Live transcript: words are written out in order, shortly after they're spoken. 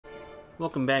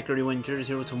Welcome back everyone, Jerz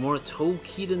here with more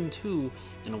Toukiden 2,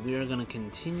 and we are going to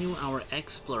continue our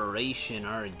exploration,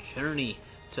 our journey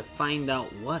to find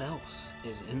out what else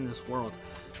is in this world.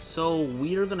 So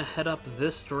we are going to head up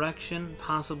this direction,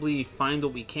 possibly find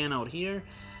what we can out here.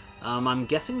 I'm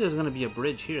guessing there's going to be a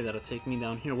bridge here that'll take me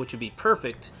down here, which would be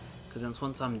perfect, because then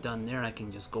once I'm done there I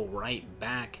can just go right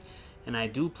back. And I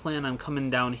do plan on coming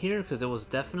down here, because there was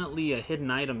definitely a hidden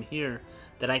item here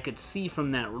that I could see from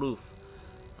that roof.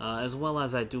 As well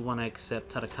as I do want to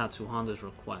accept Tadakatsu Honda's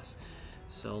request.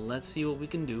 So let's see what we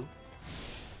can do.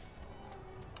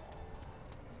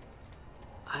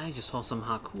 I just saw some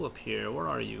Haku up here. Where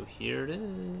are you? Here it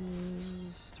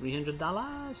is. $300?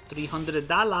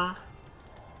 $300.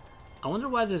 I wonder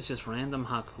why there's just random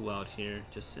Haku out here.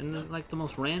 Just in the, like the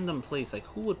most random place. Like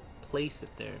who would place it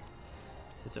there?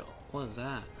 Is there, what is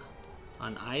that?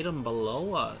 An item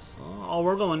below us. Oh,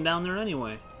 we're going down there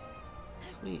anyway.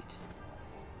 Sweet.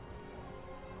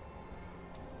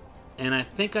 And I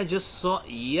think I just saw,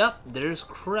 yep, there's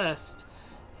Crest.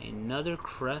 Another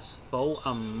Crest foe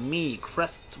of me.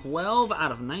 Crest 12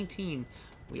 out of 19.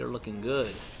 We are looking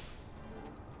good.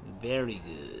 Very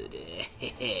good.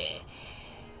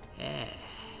 Yeah.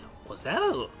 Was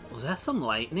that some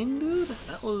lightning, dude?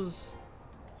 That was...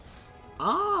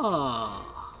 Ah.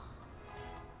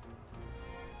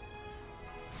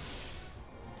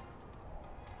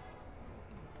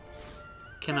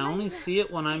 Can I only see it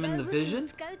when I'm in the vision?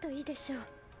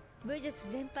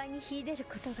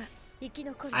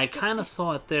 I kind of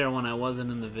saw it there when I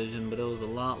wasn't in the vision, but it was a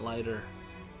lot lighter.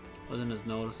 Wasn't as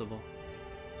noticeable.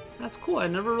 That's cool. I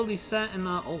never really sat in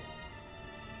I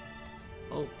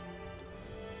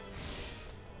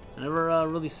never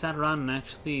really sat around and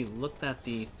actually looked at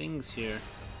the things here.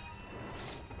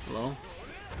 Hello?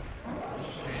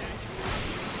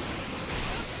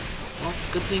 Well,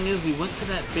 good thing is we went to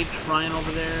that big shrine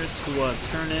over there to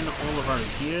turn in all of our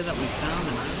gear that we found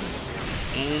and items,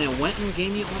 and it went and gave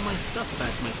me all my stuff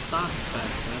back, my stocks back,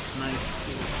 so that's nice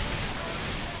too.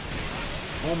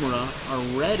 Omura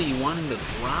already wanting to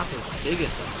drop his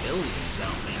biggest abilities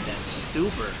out, man, that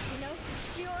stupor.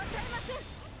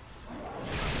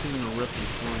 I'm gonna rip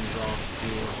these horns off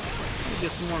too. Get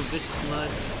some more vicious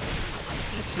mud.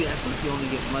 Actually, I think you only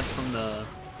get mud from the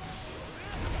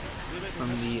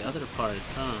other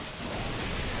parts, huh?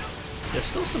 There's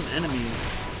still some enemies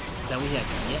that we have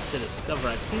yet to discover.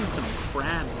 I've seen some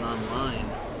crabs online.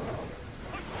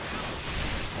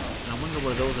 And I wonder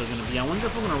where those are going to be. I wonder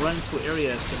if we're going to run into an area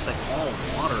that's just like all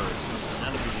water or something.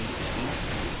 That'd be interesting.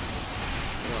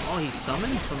 Oh, he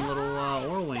summoned some little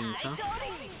ore wings, huh?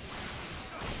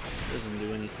 Doesn't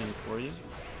do anything for you.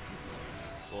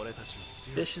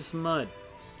 Vicious mud.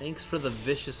 Thanks for the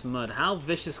vicious mud. How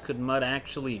vicious could mud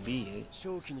actually be?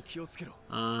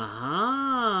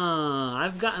 Uh-huh.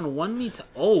 I've gotten one meat.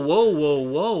 Oh, whoa, whoa,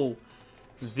 whoa.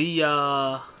 The,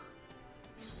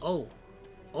 Oh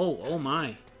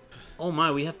my. Oh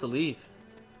my, we have to leave.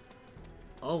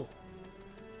 Oh.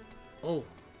 Oh.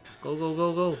 Go, go,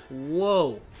 go, go.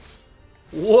 Whoa.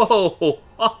 Whoa.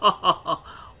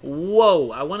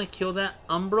 Whoa. I want to kill that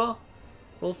Umbra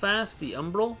real fast. The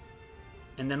Umbral.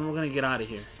 And then we're gonna get out of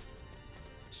here.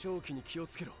 Oh,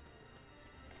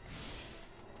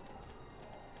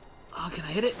 can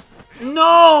I hit it?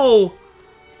 No!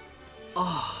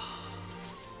 Oh.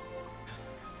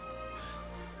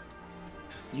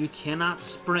 You cannot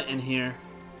sprint in here.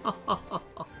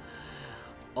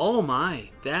 Oh my,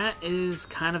 that is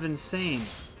kind of insane.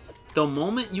 The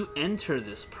moment you enter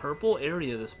this purple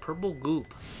area, this purple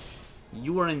goop,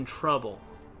 you are in trouble.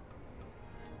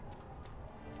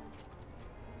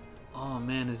 Oh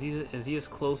man, is he as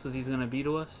close as he's gonna be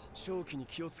to us?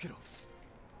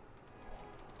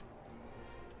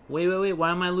 Wait, wait, wait, why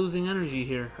am I losing energy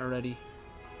here already?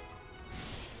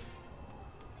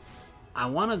 I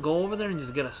wanna go over there and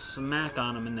just get a smack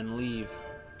on him and then leave.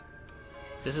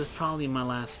 This is probably my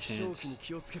last chance.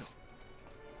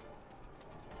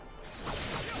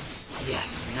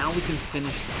 Yes, now we can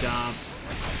finish the job.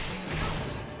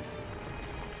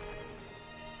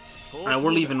 Alright,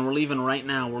 we're leaving right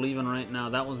now. We're leaving right now.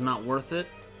 That was not worth it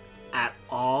at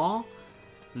all.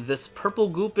 This purple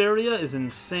goop area is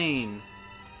insane.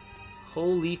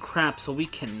 Holy crap, so we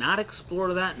cannot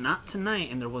explore that, not tonight,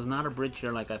 and there was not a bridge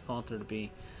here like I thought there'd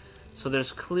be. So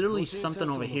there's clearly something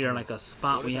over here, like a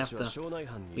spot we have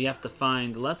to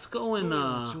find. Let's go and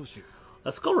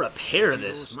let's go repair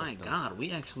this. My god,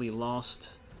 we actually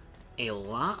lost a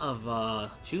lot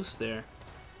of juice there.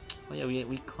 Oh yeah,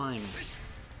 we climbed.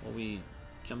 Well, we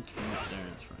jumped from up there,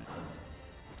 that's right.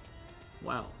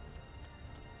 Wow.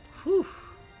 Whew.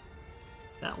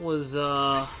 That was,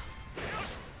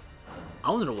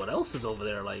 I wonder what else is over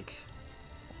there, like...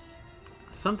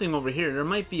 Something over here. There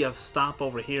might be a stop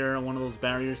over here on one of those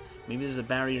barriers. Maybe there's a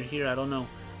barrier here, I don't know.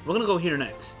 We're gonna go here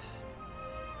next.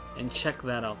 And check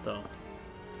that out, though.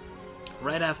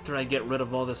 Right after I get rid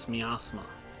of all this miasma.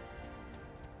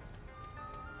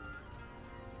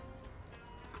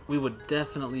 We would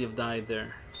definitely have died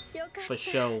there. For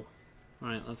show.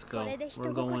 Alright, let's go.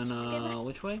 We're going,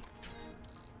 which way?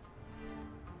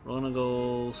 We're gonna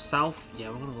go south. Yeah,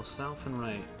 we're gonna go south and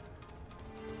right.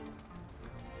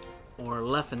 Or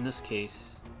left in this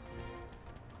case.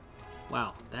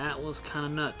 Wow, that was kind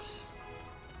of nuts.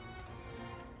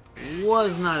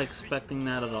 Was not expecting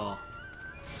that at all.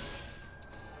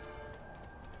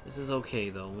 This is okay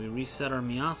though. We reset our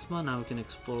miasma. Now we can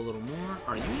explore a little more.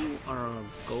 Are you our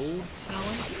gold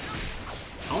talent?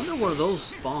 I wonder where those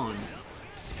spawn.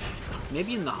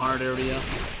 Maybe in the hard area.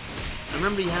 I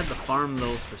remember you had to farm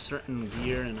those for certain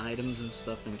gear and items and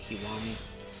stuff in Kiwami.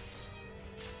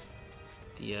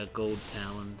 The gold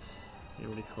talons. We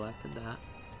already collected that.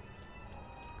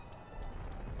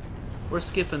 We're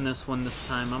skipping this one this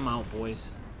time. I'm out,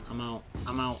 boys. I'm out.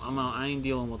 I ain't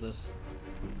dealing with this.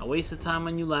 I wasted time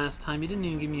on you last time. You didn't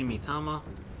even give me a Mitama.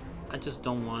 I just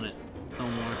don't want it. No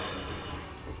more.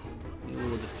 We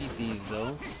will defeat these,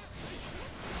 though.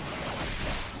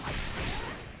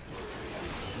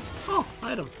 Oh,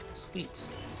 item. Sweet.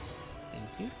 Thank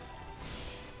you.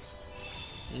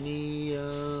 Any,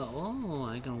 oh,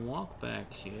 I can walk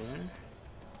back here.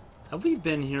 Have we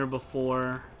been here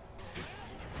before?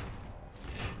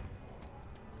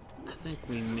 I think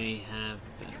we may have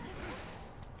been.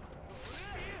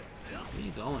 Where are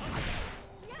you going?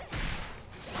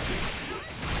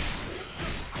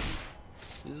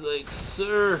 He's like,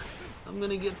 sir, I'm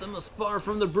gonna get them as far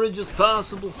from the bridge as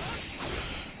possible.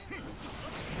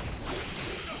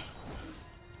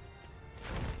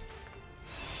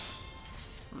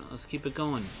 Alright, let's keep it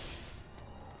going.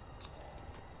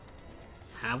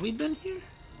 Have we been here?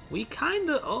 We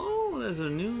kinda, oh, there's a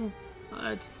new,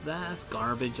 that's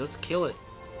garbage, let's kill it.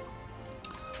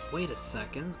 Wait a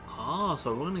second. Oh,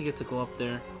 so we're gonna get to go up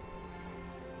there.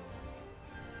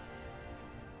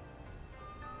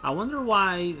 I wonder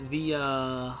why the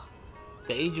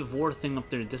Age of War thing up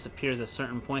there disappears at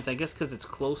certain points. I guess because it's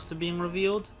close to being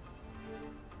revealed.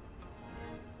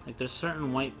 Like there's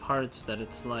certain white parts that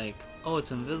it's like, oh,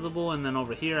 it's invisible, and then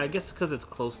over here, I guess because it's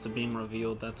close to being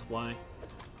revealed, that's why.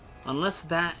 Unless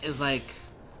that is like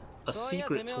a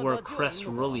secret to where crests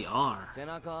really are.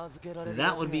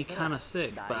 That would be kind of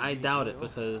sick, but I doubt it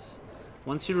because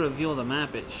once you reveal the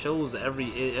map, it shows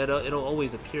it'll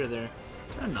always appear there.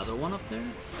 Is there another one up there? I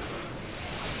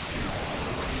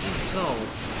think so.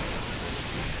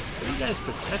 What are you guys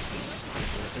protecting?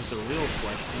 Is the real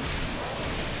question.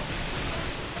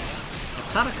 If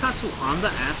Tadakatsu Anda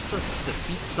asks us to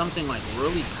defeat something like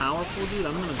really powerful, dude,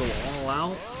 I'm gonna go all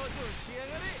out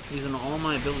using all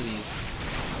my abilities.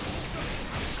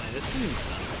 This seems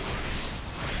done.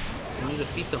 Can we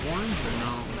defeat the horns or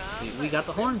no? Let's see. We got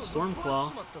the horns,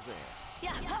 Stormclaw.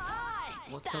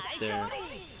 What's up there?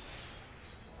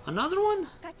 Another one?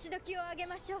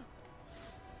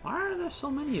 Why are there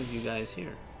so many of you guys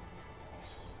here?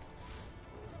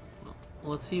 Well,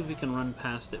 let's see if we can run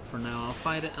past it for now. I'll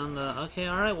fight it on the... Okay,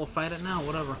 alright, we'll fight it now,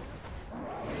 whatever.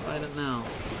 Fight it now.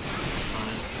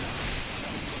 Fine.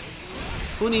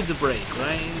 Who needs a break,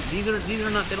 right? These are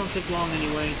not, they don't take long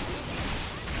anyway.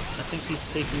 I think these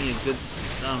take me a good,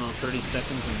 I don't know, 30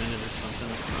 seconds, a minute or something.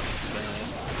 It's not too bad.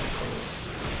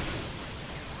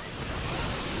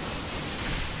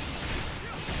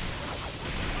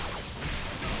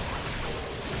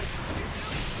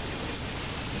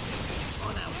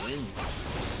 Oh, that wind.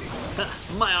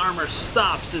 My armor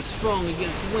stops is strong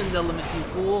against wind element, you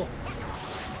fool.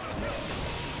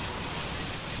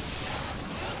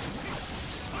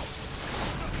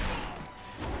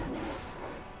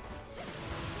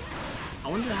 I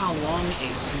wonder how long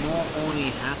a small Oni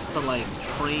has to like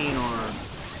train or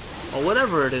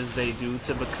whatever it is they do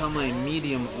to become a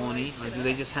medium Oni, or do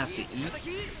they just have to eat?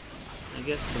 I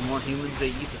guess the more humans they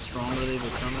eat, the stronger they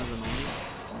become as an Oni.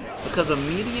 Because a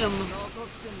medium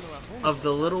of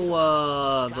the little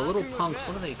punks,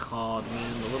 what are they called,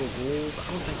 man? The little ghouls? I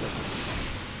don't think that's...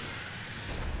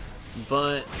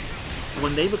 But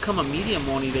when they become a medium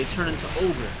Oni, they turn into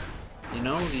ogre. You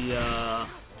know, the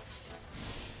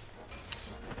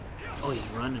oh, he's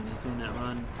running. He's doing that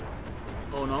run.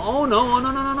 Oh no! Oh no! Oh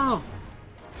no! No! No! No!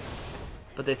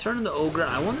 But they turn into ogre.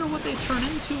 I wonder what they turn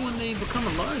into when they become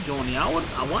a large Oni. I want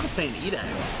to say an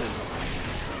Edax, because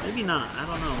maybe not. I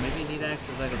don't know. Maybe an Edax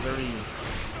is like a very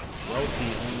wealthy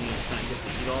Oni. It's not just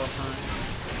to eat all the time.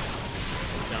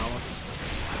 $1.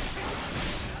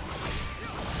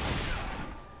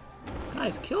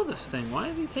 Guys, kill this thing. Why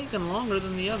is he taking longer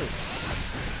than the others?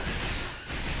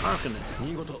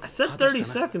 Arcanist. I said 30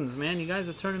 seconds, man. You guys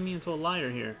are turning me into a liar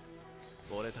here.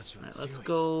 Alright, let's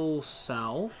go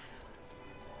south.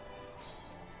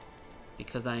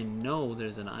 Because I know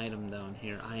there's an item down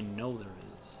here. I know there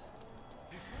is.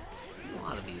 A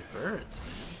lot of these birds,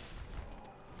 man.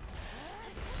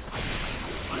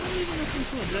 Why don't we even listen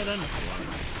to a dead end flower?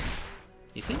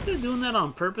 You think they're doing that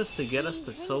on purpose to get us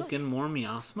to soak in more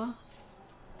miasma?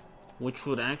 Which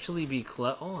would actually be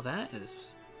oh, that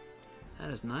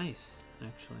is nice,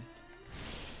 actually.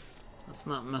 Let's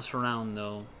not mess around,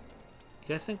 though. You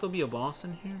guys think there'll be a boss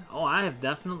in here? Oh, I have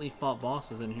definitely fought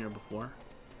bosses in here before.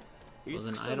 There's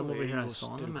an item over here I saw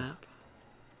on the map.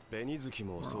 Where are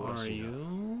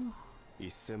you? The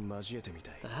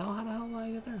hell? How the hell do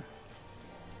I get there?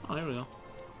 Oh, here we go.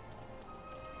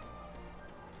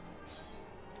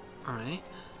 Alright.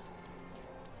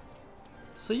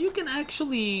 So you can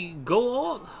actually go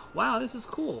all... Wow, this is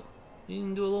cool. You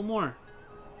can do a little more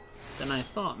than I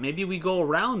thought. Maybe we go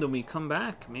around and we come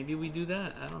back. Maybe we do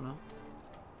that. I don't know.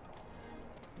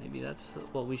 Maybe that's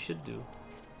what we should do.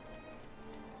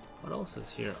 What else is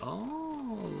here?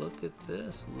 Oh, look at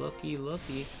this. Looky,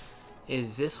 looky.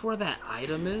 Is this where that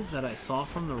item is that I saw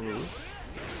from the roof?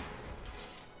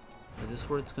 Is this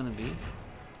where it's gonna be?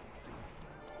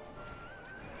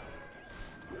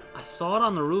 I saw it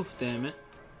on the roof, damn it.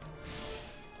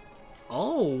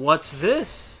 Oh, what's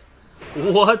this?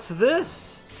 What's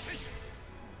this?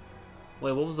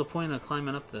 Wait, what was the point of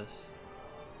climbing up this?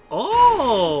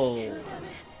 Oh!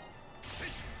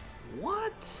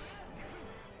 What?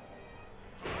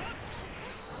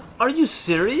 Are you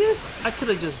serious? I could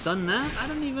have just done that. I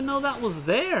didn't even know that was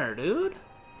there, dude.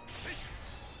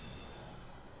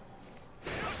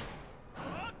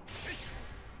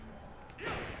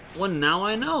 Well, now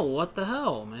I know. What the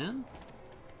hell, man?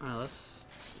 Alright, let's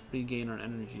regain our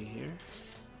energy here.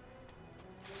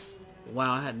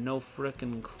 Wow, I had no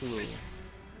frickin' clue.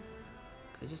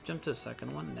 Can I just jump to the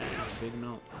second one? That's a big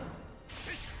note.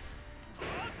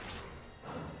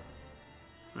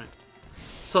 Right.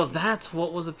 So that's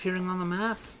what was appearing on the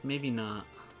map? Maybe not.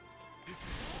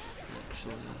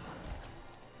 Actually.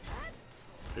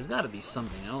 There's gotta be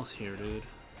something else here, dude.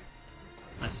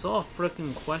 I saw a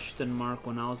frickin' question mark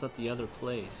when I was at the other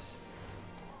place.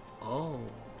 Oh.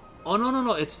 Oh,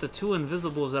 no. It's the two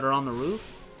invisibles that are on the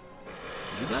roof.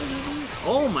 You guys are these?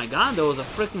 Oh my god, there was a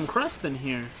frickin' crest in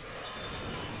here.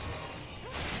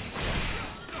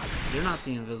 They're not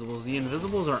the invisibles. The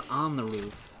invisibles are on the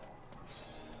roof.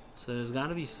 So there's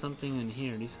gotta be something in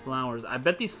here. These flowers. I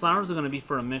bet these flowers are gonna be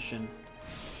for a mission.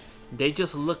 They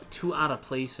just look too out of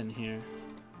place in here.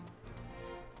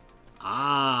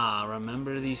 Ah,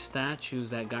 remember these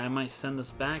statues? That guy might send us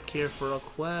back here for a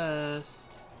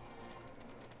quest.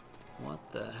 What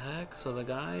the heck? So the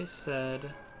guy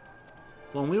said...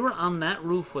 When we were on that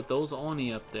roof with those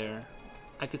Oni up there,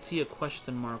 I could see a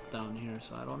question mark down here,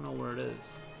 so I don't know where it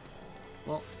is.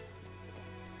 Well,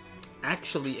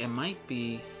 actually, it might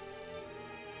be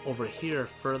over here,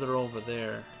 further over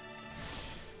there.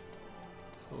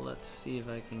 So let's see if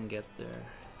I can get there.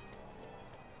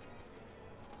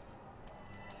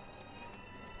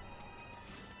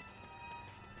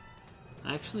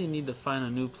 I actually need to find a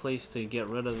new place to get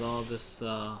rid of all this,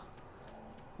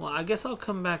 well, I guess I'll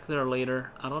come back there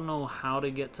later. I don't know how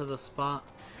to get to the spot.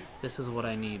 This is what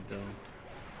I need, though.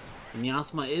 The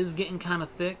miasma is getting kind of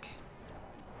thick.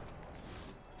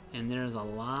 And there's a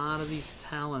lot of these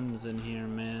talons in here,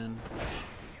 man.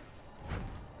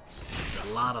 A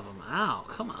lot of them. Ow,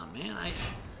 come on, man.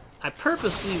 I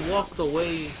purposely walked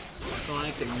away so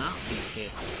I could not be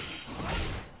hit.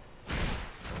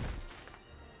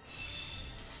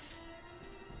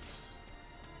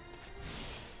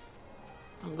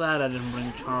 I'm glad I didn't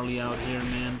bring Charlie out here,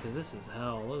 man, because this is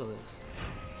hell. Look at this.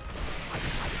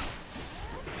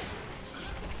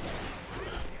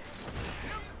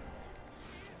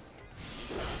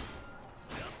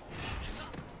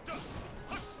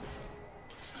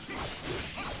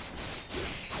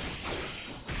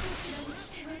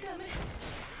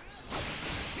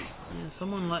 Yeah,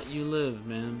 someone let you live,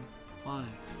 man. Why?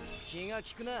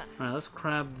 Alright, let's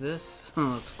crab this.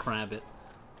 Let's crab it.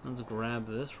 Let's grab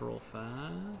this real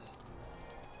fast.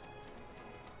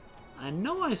 I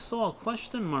know I saw a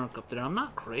question mark up there. I'm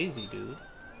not crazy, dude.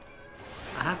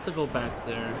 I have to go back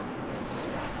there.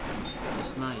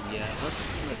 Just not yet.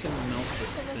 Let's freaking melt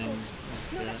this thing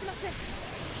right there.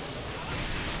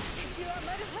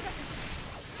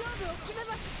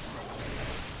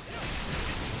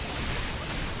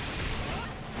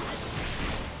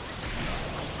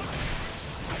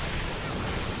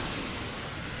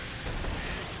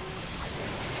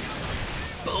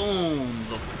 Boom!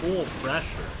 The full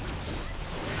pressure.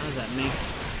 How does that make you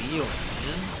feel,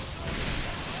 man?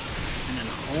 And then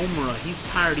Homura, he's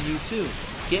tired of you too.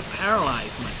 Get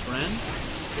paralyzed, my friend.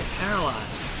 Get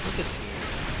paralyzed. Look at you.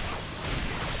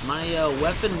 My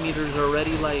weapon meter's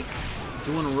already like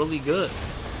doing really good. So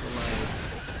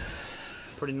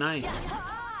like, pretty nice.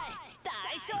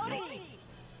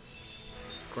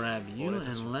 Let's grab you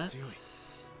and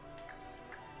let's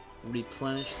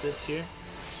replenish this here.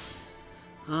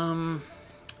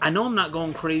 I know I'm not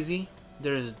going crazy.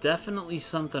 There's definitely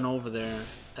something over there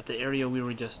at the area we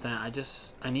were just at.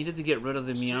 I needed to get rid of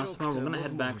the miasma. We're gonna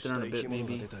head back there in a bit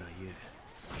maybe.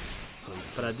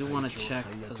 But I do want to check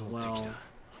as well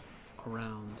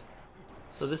around.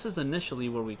 So this is initially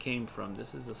where we came from.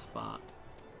 This is the spot.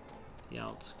 The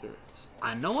outskirts.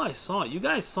 I know I saw it. You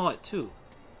guys saw it too.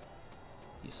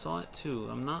 You saw it too.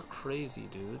 I'm not crazy,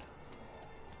 dude.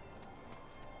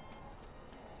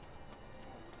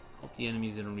 Hope the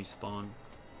enemies didn't respawn.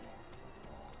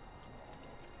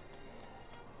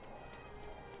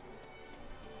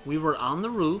 We were on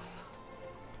the roof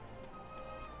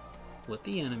with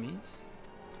the enemies.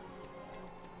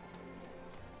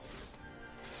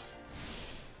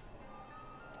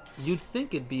 You'd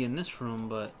think it'd be in this room,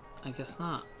 but I guess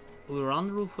not. We were on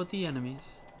the roof with the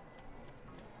enemies.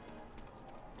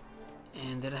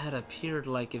 And it had appeared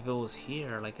like if it was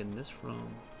here, like in this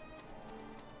room.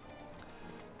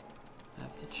 I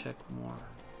have to check more.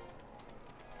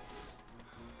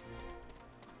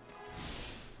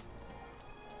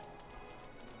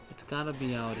 It's gotta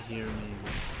be out here,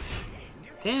 maybe.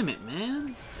 Damn it,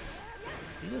 man!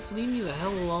 You just leave me the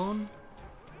hell alone.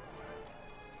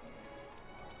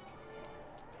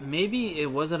 Maybe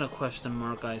it wasn't a question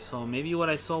mark I saw. Maybe what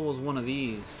I saw was one of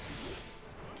these.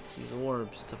 These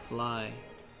orbs to fly.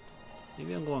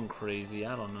 Maybe I'm going crazy.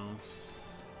 I don't know.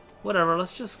 Whatever,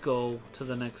 let's just go to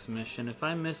the next mission. If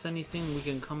I miss anything, we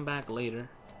can come back later.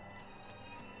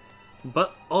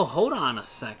 But, oh, hold on a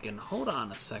second. Hold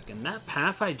on a second. That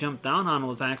path I jumped down on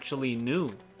was actually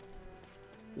new.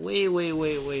 Wait.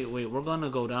 We're gonna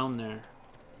go down there.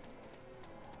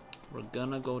 We're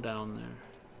gonna go down there.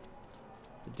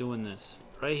 We're doing this.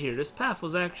 Right here. This path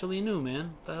was actually new,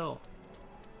 man. What the hell?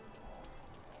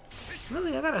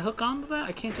 Really? I gotta hook onto that?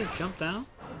 I can't just jump down?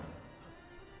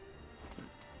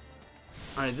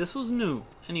 Alright, this was new.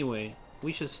 Anyway,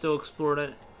 we should still explore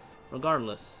that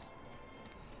regardless.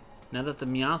 Now that the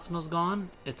miasma's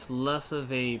gone, it's less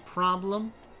of a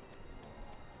problem.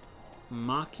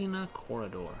 Machina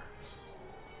corridor.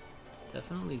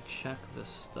 Definitely check this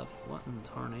stuff. What in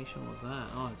tarnation was that?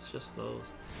 Oh, it's just those.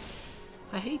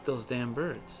 I hate those damn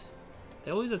birds.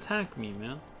 They always attack me,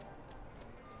 man.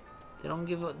 They don't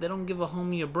give a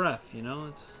homie a breath, you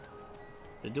know?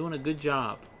 They're doing a good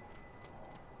job.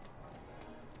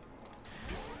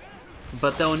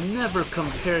 But they'll never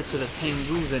compare to the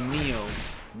Tengus and Neo.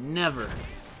 Never.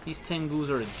 These Tengus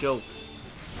are a joke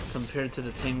compared to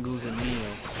the Tengus and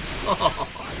Neo.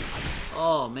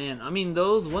 Oh man, I mean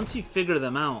those, once you figure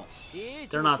them out,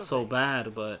 they're not so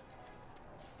bad, but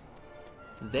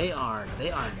they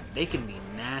can be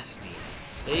nasty.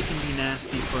 They can be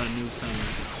nasty for a newcomer.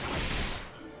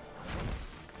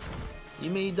 You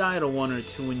may die to one or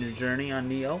two in your journey on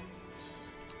Neo.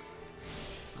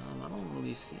 I don't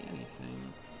really see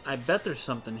anything. I bet there's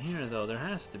something here though. There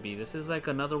has to be. This is like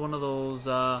another one of those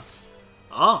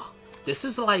this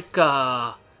is like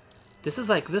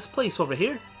this place over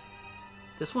here.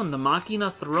 This one, the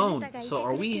Machina Throne. So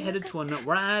are we headed to another?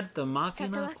 We're at the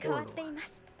Machina Corridor.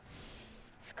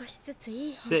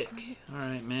 Sick.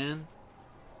 Alright, man.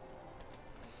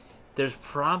 There's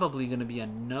probably gonna be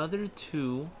another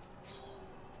two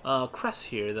crests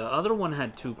here. The other one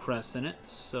had two crests in it,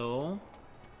 so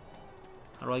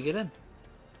how do I get in?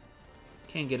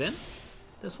 Can't get in?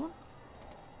 This one?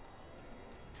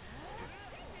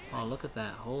 Oh, look at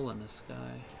that hole in the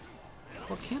sky.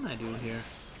 What can I do here?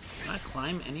 Can I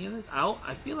climb any of this out?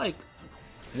 I feel like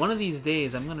one of these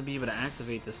days I'm going to be able to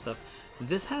activate this stuff.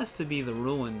 This has to be the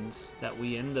ruins that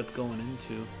we end up going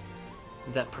into.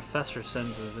 That Professor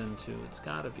sends us into. It's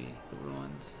got to be the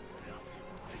ruins.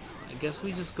 I guess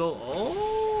we just go...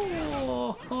 Oh!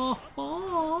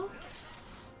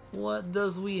 What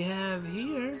does we have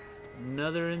here?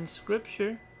 Another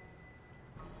inscription.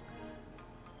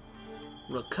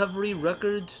 Recovery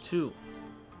records 2.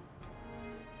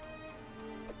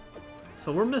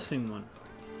 So we're missing one.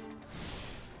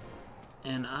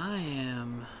 And I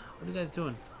am... What are you guys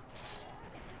doing?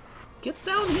 Get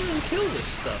down here and kill this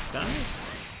stuff, guys.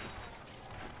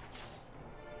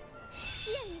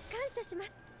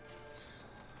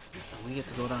 We we get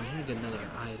to go down here and get another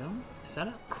item. Is that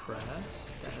a crest?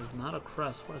 That is not a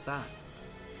crest. What is that?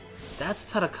 That's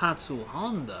Tarakatsu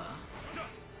Honda.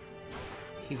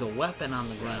 He's a weapon on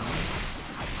the ground.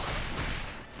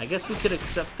 I guess we could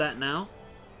accept that now.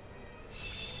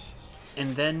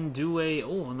 And then do a...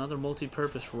 Oh, another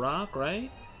multi-purpose rock,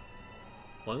 right?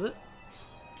 Was it?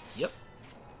 Yep.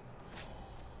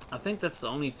 I think that's the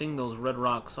only thing those red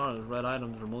rocks are. Those red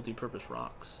items are multi-purpose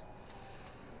rocks.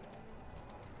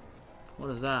 What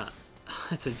is that?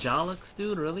 It's a Jolix,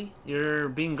 dude? Really? You're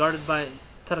being guarded by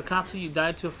Tarakatsu? You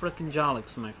died to a frickin'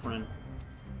 Jolix, my friend.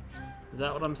 Is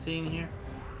that what I'm seeing here?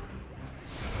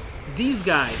 These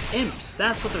guys, imps,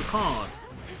 that's what they're called.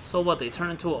 So what, they turn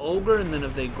into an ogre, and then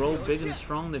if they grow big and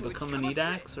strong, they become an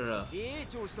Edax or a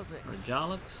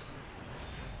Jolix? Let's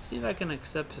see if I can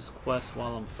accept his quest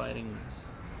while I'm fighting this.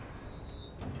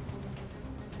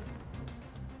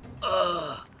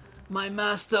 My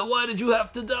master, why did you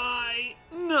have to die?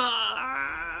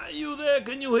 Nah, you there,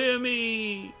 can you hear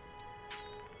me?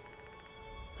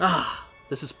 Ah,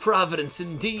 this is providence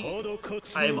indeed.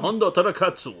 I am Hondo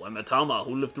Tarakatsu. I'm a Tama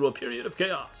who lived through a period of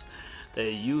chaos.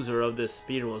 The user of this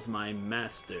spear was my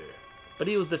master, but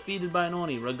he was defeated by an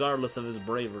Oni regardless of his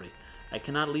bravery. I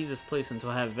cannot leave this place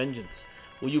until I have vengeance.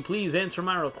 Will you please answer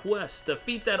my request?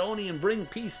 Defeat that Oni and bring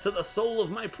peace to the soul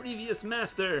of my previous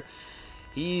master.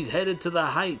 He's headed to the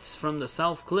heights from the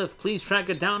south cliff. Please track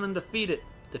it down and defeat it.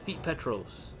 Defeat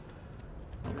Petros.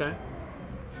 Okay.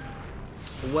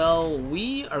 Well,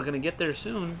 we are going to get there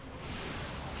soon.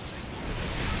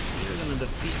 We're going to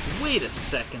defeat... Wait a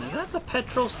second. Is that the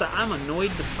Petros that I'm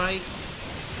annoyed to fight?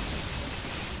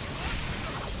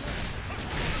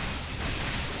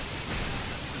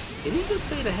 Did he just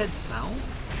say to head south?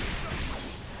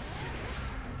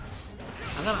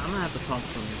 I'm going to have to talk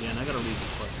to him again. I got to read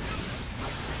the question.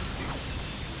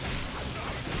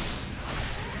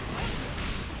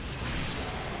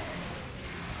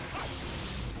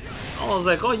 I was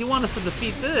like, oh, you want us to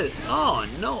defeat this? Oh,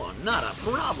 no, not a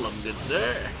problem, good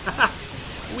sir.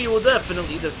 We will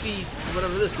definitely defeat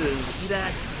whatever this is.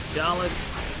 Edax,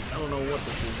 Jolix, I don't know what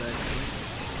this is, actually.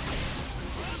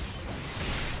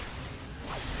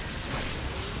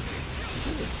 This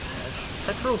is a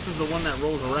Petros is the one that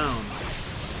rolls around.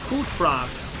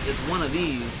 Kutrox is one of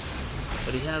these,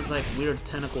 but he has, like, weird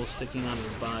tentacles sticking out of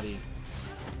his body.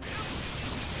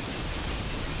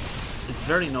 It's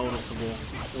very noticeable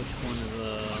which one is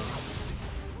the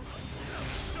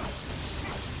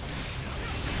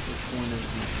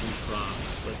Kutrox,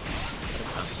 but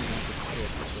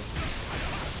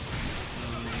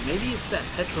maybe it's that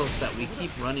Petros that we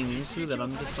keep running into that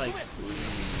I'm just like,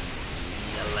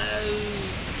 hello.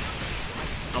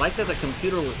 I like that the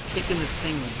computer was kicking this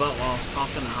thing's butt while I was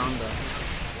talking to Honda.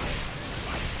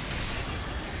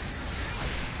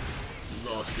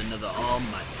 Lost another arm,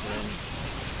 my friend.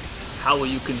 How will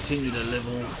you continue to live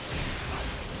on?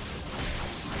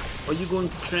 Are you going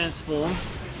to transform?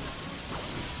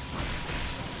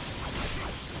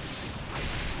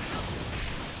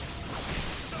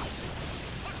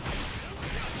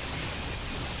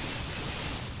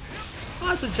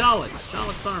 Oh, it's a Jolix.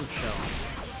 Jolix arm shell.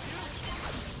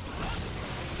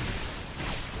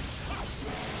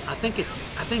 I think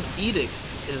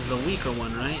Edix is the weaker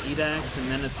one, right? Edax, and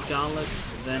then it's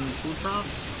Jolix, then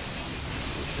Kutrox.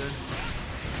 Sure.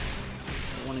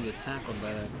 I want to get tackled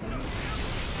by that thing.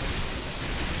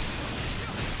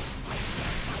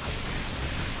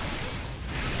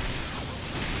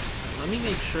 Let me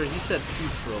make sure. He said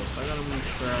Petros. I gotta make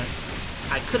sure.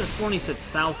 I could have sworn he said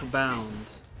southbound.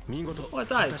 Oh, I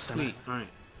died. Sweet. Alright.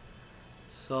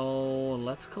 So,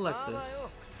 let's collect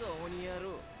this.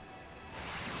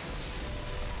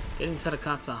 Getting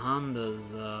Tarakatsu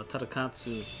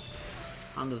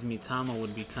Honda's Mitama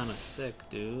would be kind of sick,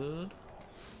 dude.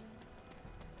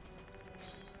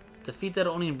 Defeat that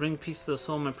Oni and bring peace to the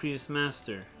soul of my previous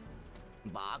master.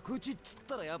 What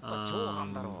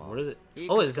is it?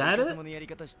 Oh, is that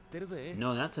it?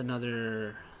 No, that's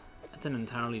another... That's an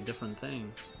entirely different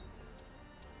thing.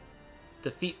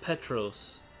 Defeat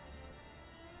Petros.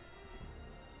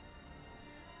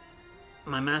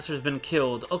 My master's been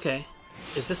killed. Okay.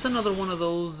 Is this another one of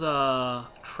those,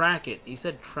 track it? He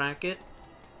said track it.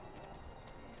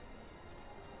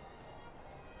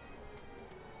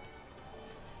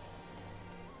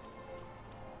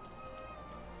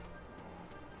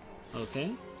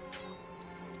 Okay.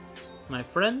 My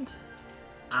friend,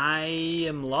 I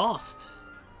am lost.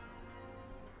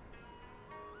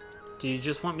 Do you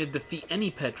just want me to defeat any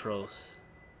Petros?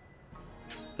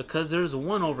 Because there's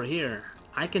one over here.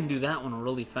 I can do that one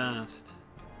really fast.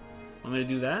 Want me to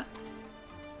do that?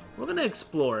 We're gonna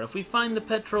explore. If we find the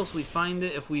Petros, we find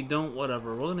it. If we don't,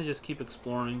 whatever. We're gonna just keep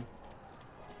exploring.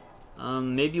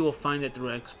 Maybe we'll find it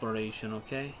through exploration,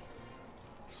 okay?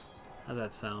 How's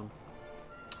that sound?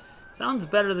 Sounds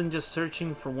better than just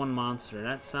searching for one monster.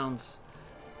 That sounds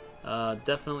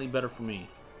definitely better for me.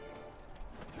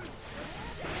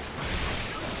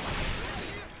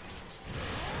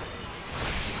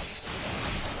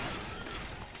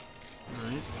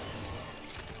 Alright.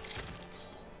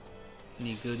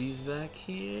 Any goodies back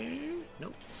here?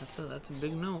 Nope. That's a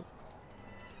big note.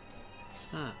 What's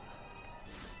that?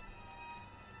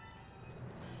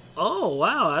 Oh,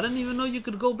 wow. I didn't even know you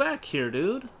could go back here,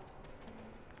 dude.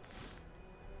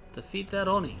 Defeat that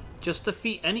Oni. Just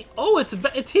defeat any... Oh,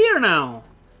 it's here now.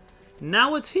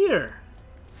 Now it's here.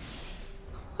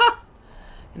 Ha!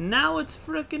 Now it's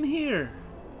frickin' here.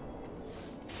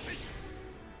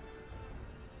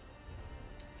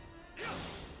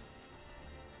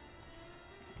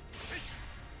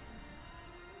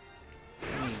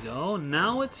 There we go.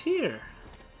 Now it's here.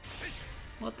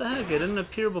 What the heck? It didn't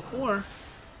appear before.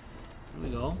 There we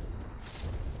go.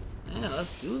 Yeah,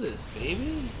 let's do this,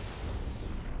 baby.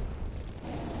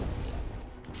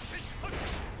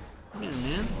 Come here,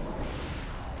 man.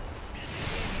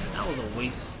 That was a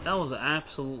waste. That was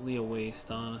absolutely a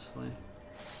waste, honestly.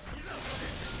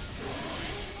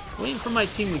 Waiting for my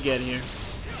team to get here.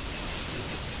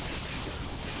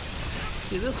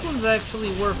 See, this one's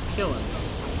actually worth killing.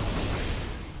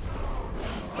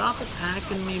 Stop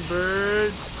attacking me,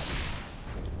 birds.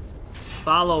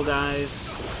 Follow, guys.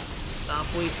 Stop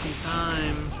wasting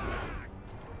time.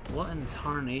 What in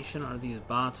tarnation are these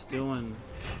bots doing?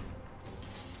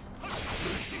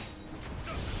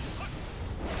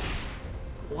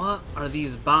 What are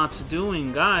these bots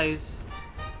doing, guys?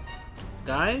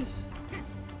 Guys?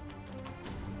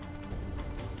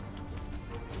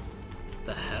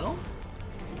 The hell?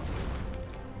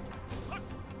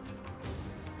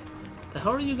 The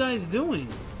hell are you guys doing?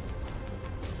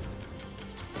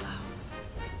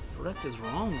 What the heck is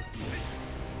wrong with you?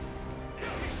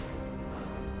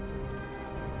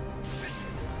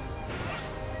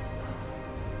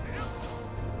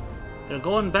 They're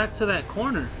going back to that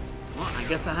corner. Well, I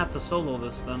guess I have to solo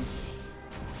this then.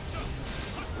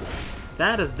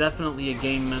 That is definitely a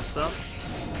game mess up.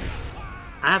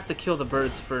 I have to kill the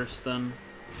birds first then.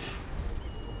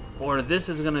 Or this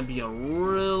is gonna be a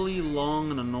really long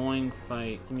and annoying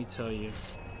fight, let me tell you.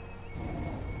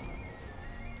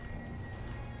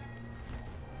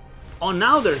 Oh,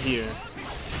 now they're here.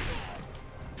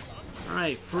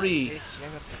 Alright, free.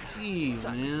 Jeez,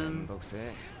 man.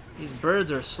 These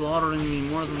birds are slaughtering me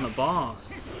more than the boss.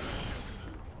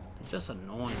 They're just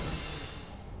annoying.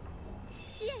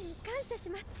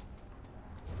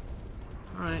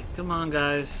 Alright, come on,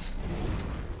 guys.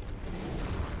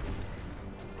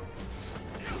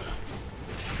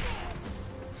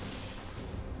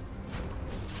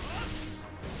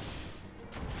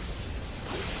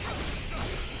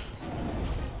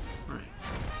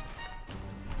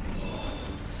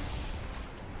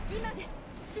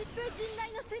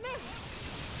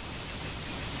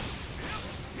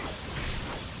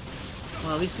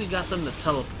 Well, at least we got them to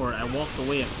teleport. I walked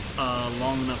away a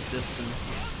long enough distance.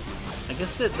 I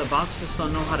guess that the bots just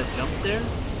don't know how to jump there. I'm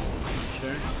not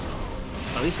sure.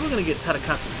 At least we're gonna get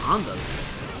Tarakatsu Honda.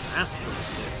 That's pretty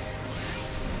sick.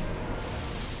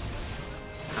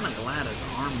 Kinda glad his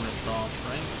arm ripped off,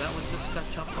 right? Is that what just got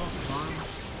chopped off his arm?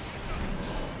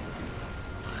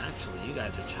 Actually, you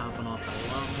guys are chopping off a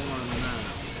lot more than that.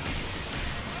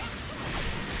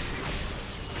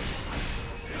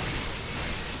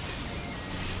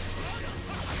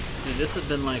 Dude, this has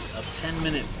been like a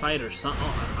 10-minute fight or something.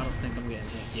 Oh, I don't think I'm getting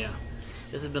hit. Yeah.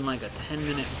 This has been like a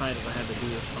 10-minute fight if I had to do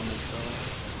this by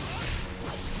myself.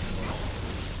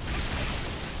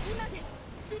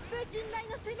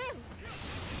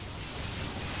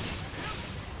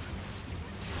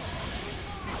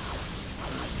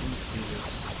 Let's do this.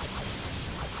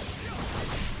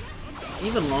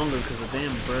 Even longer because the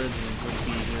damn birds would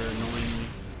be here annoying me.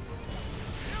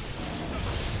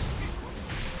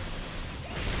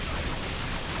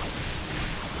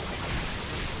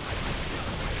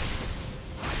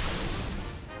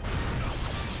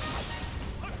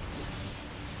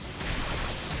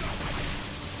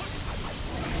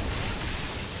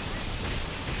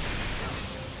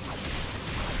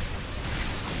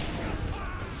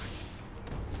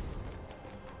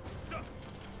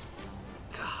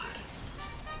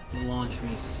 Launched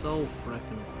me so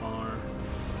frickin' far.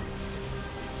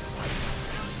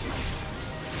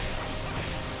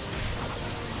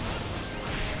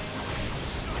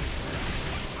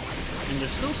 And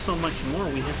there's still so much more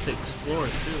we have to explore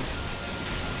too.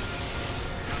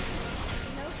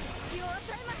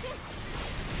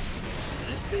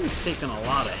 thing's taking a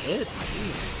lot of hits.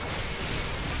 Jeez.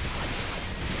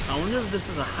 I wonder if this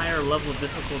is a higher level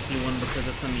difficulty one because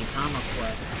it's a Mitama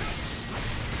quest.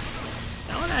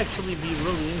 That would actually be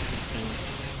really interesting.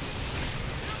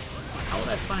 How would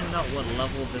I find out what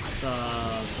level this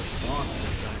boss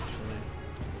is actually?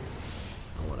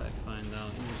 How would I find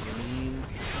out? He's green.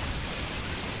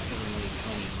 Doesn't really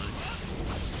tell me much.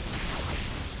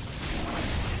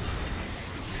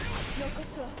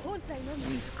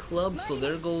 And he's clubbed, so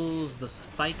there goes the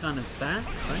spike on his back,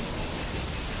 right?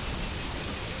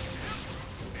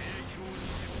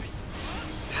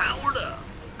 Powered up!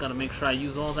 Gotta make sure I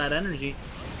use all that energy.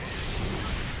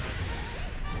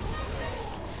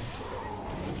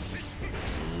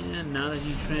 And now that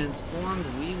you transformed,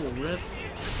 we will rip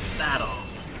that off.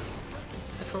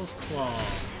 Petro's Claw.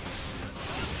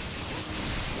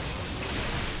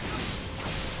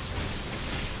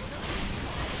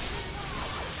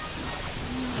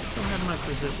 I still have my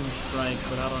precision strike,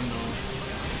 but I don't know.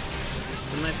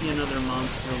 There might be another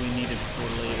monster we need it for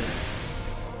later.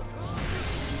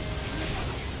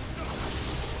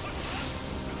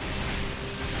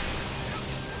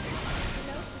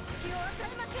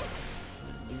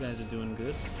 You guys are doing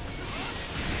good.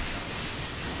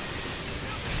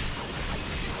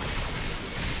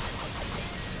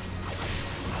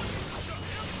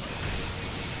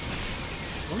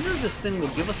 I wonder if this thing will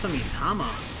give us some Mitama.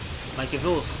 Like if it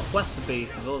was quest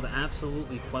based, if it was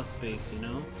absolutely quest based, you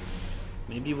know?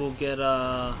 Maybe we'll get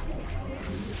Ieyasu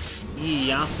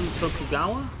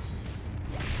Tokugawa?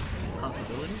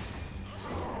 Possibility?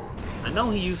 I know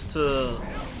he used to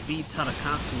beat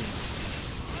Tadakatsu's.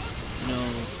 You know,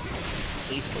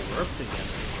 they used to work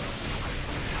together.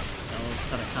 That was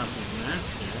Tadakatsu's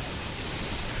master.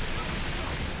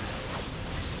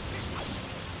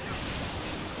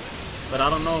 But I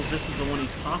don't know if this is the one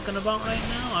he's talking about right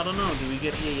now. I don't know. Do we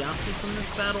get Ieyasu from this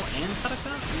battle and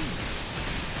Tadakatsu?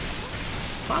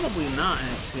 Probably not,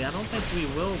 actually. I don't think we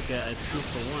will get a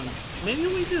 2-for-1. Maybe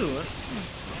we do.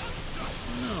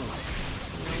 No.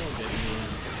 We will get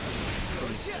Ieyasu.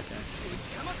 Pretty sick, actually.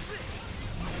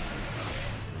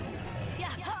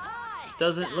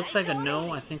 Doesn't looks like a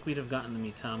no. I think we'd have gotten the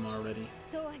Mitama already.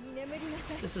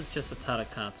 This is just a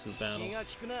Tadakatsu battle. Yeah.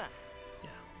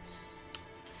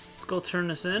 Let's go turn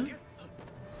this in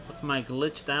with my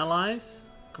glitched allies.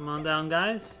 Come on down,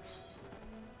 guys.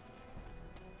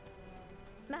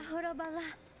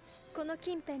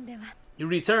 You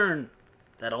return.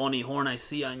 That Oni horn I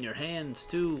see on your hands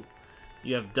too.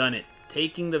 You have done it,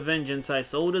 taking the vengeance I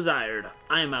so desired.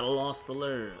 I am at a loss for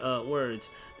words.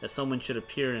 That someone should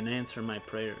appear and answer my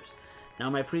prayers.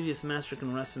 Now my previous master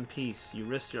can rest in peace. You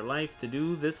risked your life to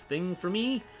do this thing for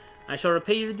me. I shall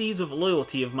repay your deeds with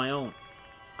loyalty of my own.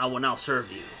 I will now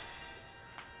serve you.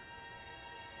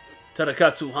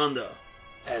 Tadakatsu Honda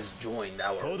has joined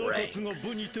our ranks.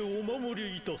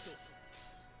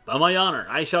 By my honor,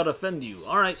 I shall defend you.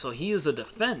 Alright, so he is a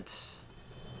defense.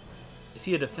 Is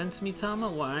he a defense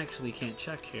Mitama? Well, I actually can't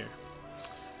check here.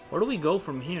 Where do we go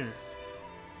from here?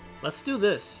 Let's do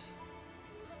this.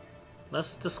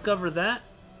 Let's discover that.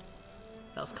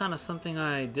 That was kind of something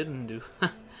I didn't do.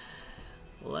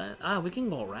 We can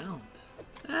go around.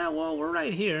 Well, we're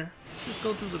right here. Let's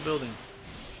go through the building.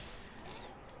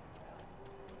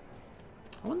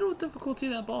 I wonder what difficulty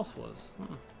that boss was.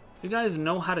 If you guys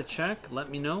know how to check,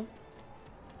 let me know.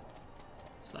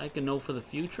 So I can know for the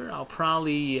future. I'll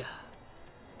probably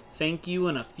thank you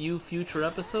in a few future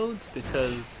episodes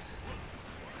because...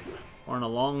 or in a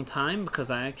long time, because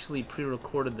I actually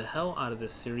pre-recorded the hell out of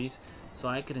this series so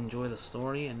I could enjoy the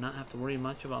story and not have to worry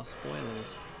much about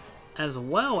spoilers. As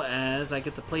well as I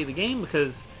get to play the game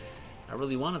because I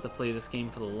really wanted to play this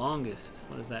game for the longest.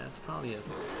 What is that? It's probably a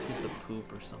piece of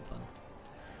poop or something.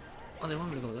 Oh, they want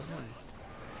me to go this way.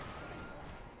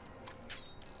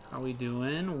 How are we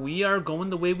doing? We are going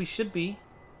the way we should be.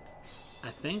 I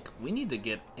think we need to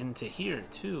get into here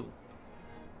too.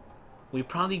 We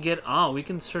probably get... oh, we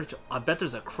can search... I bet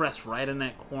there's a crest right in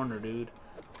that corner, dude.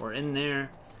 Or in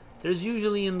there. There's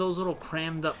usually in those little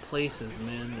crammed up places,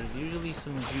 man. There's usually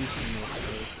some juice in those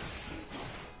places.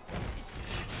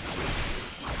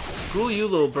 Screw you,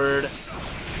 little bird.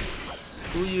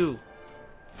 Screw you.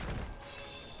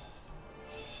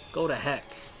 Go to heck.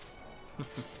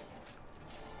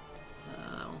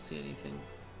 I don't see anything.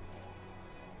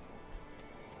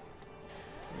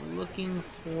 Looking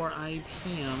for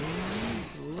items,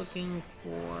 looking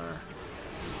for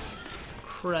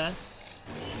crests.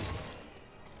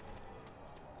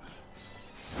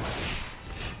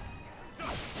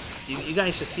 You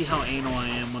guys should see how anal I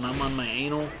am when I'm on my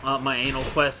anal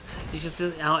quest. You should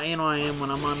see how anal I am when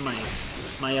I'm on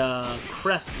my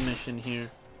crest mission here.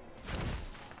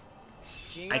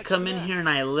 I come in here and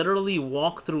I literally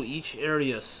walk through each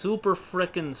area super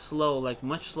frickin' slow, like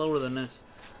much slower than this,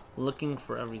 looking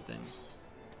for everything.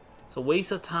 It's a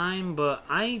waste of time, but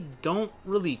I don't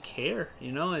really care,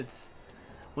 you know? It's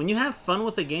when you have fun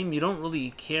with a game, you don't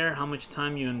really care how much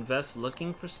time you invest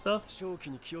looking for stuff.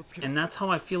 And that's how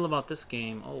I feel about this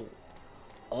game. Oh,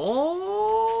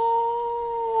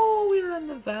 we're in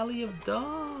the Valley of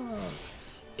Dusk.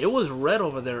 It was red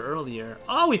over there earlier.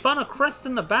 Oh, we found a crest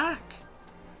in the back.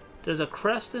 There's a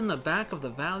crest in the back of the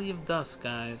Valley of Dusk,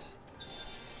 guys.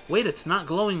 Wait, it's not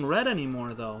glowing red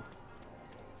anymore, though.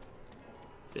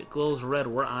 If it glows red,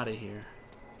 we're out of here.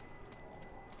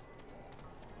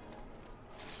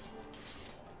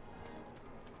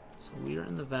 So we're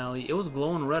in the valley. It was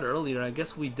glowing red earlier. I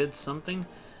guess we did something.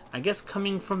 I guess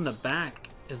coming from the back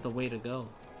is the way to go.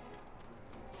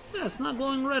 Yeah, it's not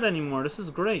glowing red anymore. This is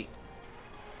great.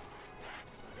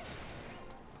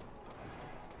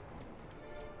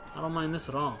 I don't mind this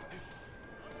at all.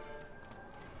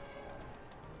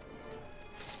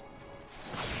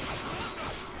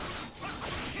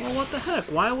 Well, what the heck?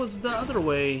 Why was the other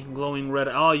way glowing red?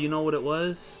 Oh, you know what it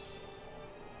was?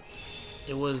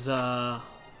 It was,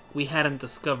 we hadn't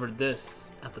discovered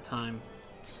this at the time.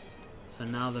 So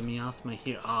now the miasma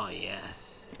here. Oh,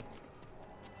 yes.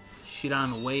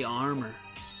 Shiran Way armor.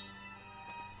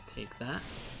 Take that.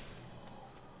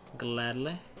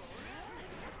 Gladly.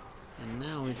 And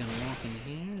now we can walk in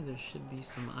here. There should be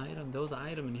some item. There was an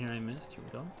item in here I missed. Here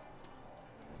we go.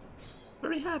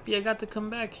 Very happy I got to come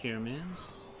back here, man.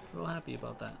 Real happy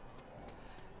about that.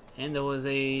 And there was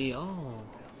a... Oh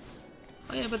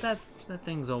yeah, but that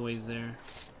thing's always there.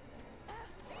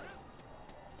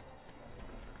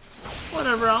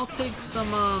 Whatever, I'll take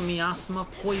some miasma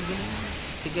poisoning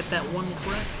to get that one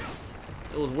crest.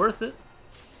 It was worth it.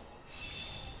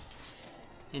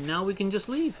 And now we can just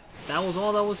leave. That was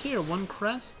all that was here. One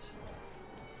crest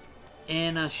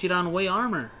and Shiran Way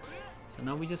armor. So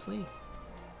now we just leave.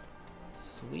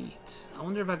 Sweet. I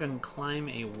wonder if I can climb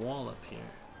a wall up here.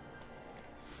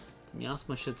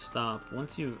 Miasma should stop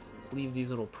once you leave these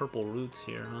little purple roots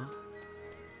here, huh?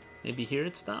 Maybe here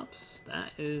it stops?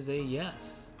 That is a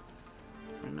yes.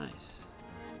 Very nice.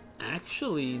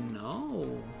 Actually,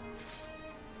 no.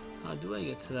 How do I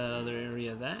get to that other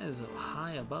area? That is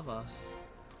high above us.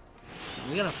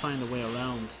 We gotta find a way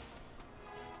around.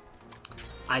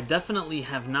 I definitely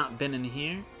have not been in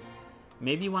here.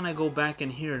 Maybe when I go back in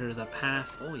here, there's a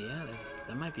path. Oh yeah,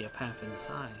 there might be a path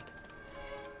inside.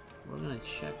 We're gonna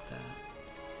check that.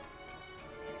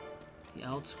 The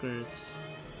outskirts.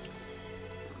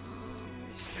 Let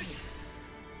me see.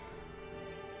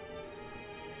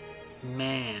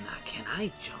 Man, can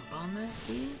I jump on that,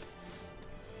 dude?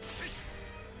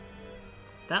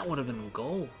 That would have been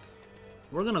gold.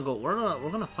 We're gonna go. We're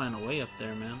gonna find a way up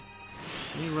there, man.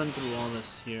 Let me run through all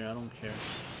this here. I don't care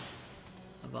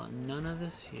about none of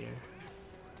this here.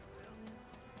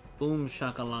 Boom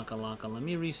shakalaka laka. Let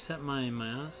me reset my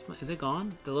miasma. Is it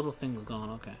gone? The little thing's gone.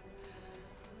 Okay.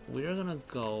 We're gonna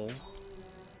go.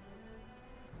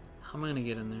 How am I gonna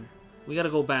get in there? We gotta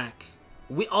go back.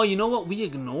 Oh, you know what? We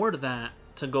ignored that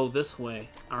to go this way.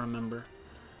 I remember.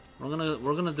 We're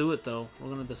gonna do it though. We're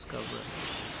gonna discover it.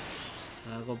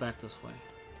 I gotta go back this way.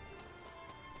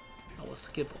 I will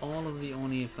skip all of the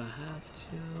Oni if I have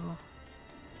to.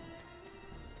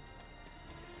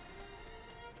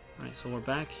 Alright, so we're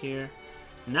back here.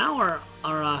 Now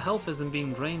our health isn't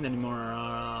being drained anymore.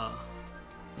 Our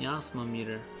miasma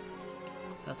meter.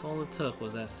 So that's all it took,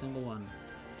 was that single one.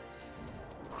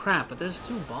 Crap, but there's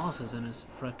two bosses in this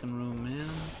frickin' room, man.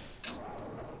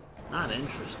 Not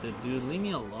interested, dude. Leave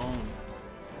me alone.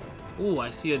 Ooh, I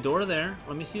see a door there.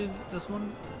 Let me see this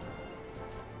one.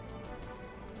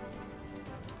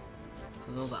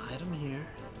 So there's an item here.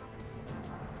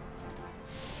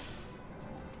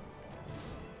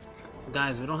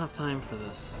 Guys, we don't have time for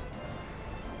this.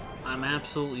 I'm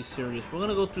absolutely serious. We're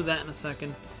gonna go through that in a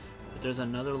second. But there's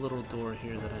another little door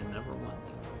here that I never went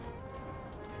through.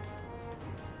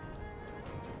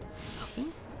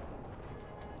 Nothing?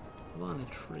 What about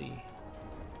a tree?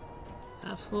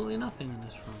 Absolutely nothing in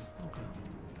this room. Okay.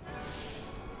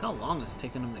 Look how long it's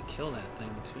taken him to kill that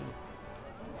thing, too.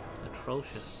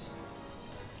 Atrocious.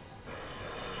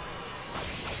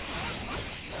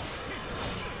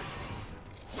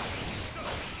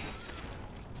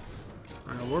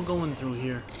 Alright, we're going through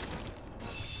here.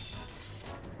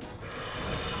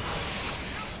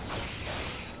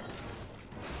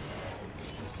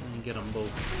 Let me get them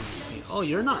both. Oh,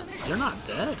 you're not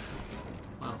dead.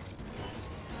 Wow.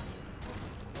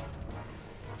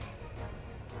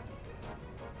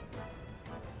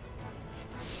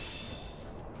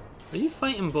 Are you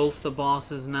fighting both the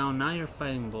bosses now? Now you're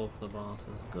fighting both the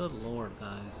bosses. Good lord,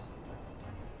 guys.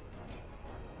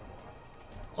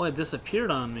 Oh, it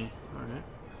disappeared on me. Alright.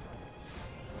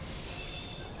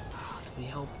 Do we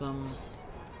help them?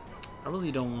 I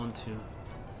really don't want to.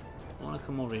 I want to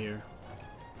come over here.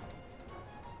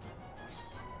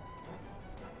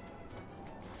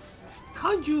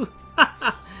 How'd you...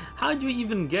 How'd you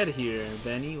even get here,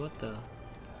 Benny? What the...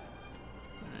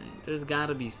 Right, there's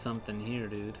gotta be something here,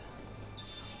 dude.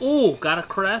 Oh, got a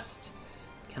crest.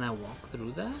 Can I walk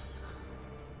through that?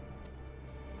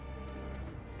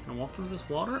 Can I walk through this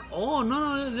water? Oh,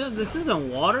 no, this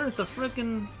isn't water. It's a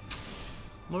freaking...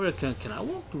 Can I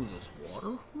walk through this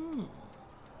water?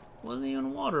 Wasn't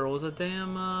even water. It was a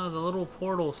damn, the little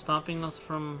portal stopping us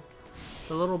from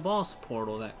the little boss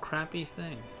portal. That crappy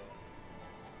thing.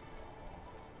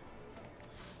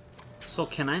 So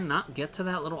can I not get to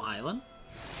that little island?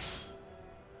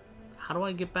 How do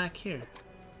I get back here?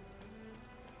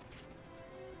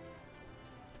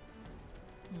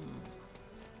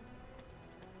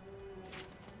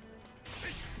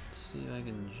 Let's see if I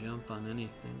can jump on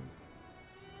anything.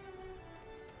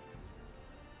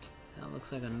 That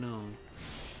looks like a no.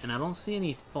 And I don't see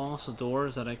any false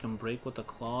doors that I can break with the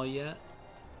claw yet.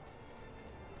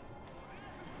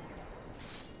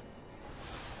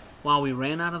 Wow, we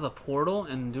ran out of the portal,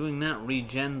 and doing that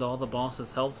regened all the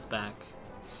boss's healths back.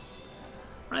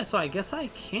 Alright, so I guess I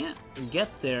can't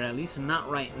get there, at least not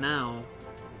right now.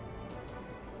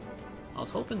 I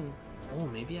was hoping... Oh,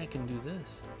 maybe I can do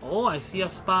this. Oh, I see a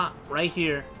spot right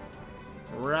here.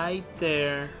 Right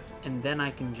there. And then I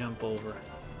can jump over.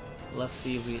 Let's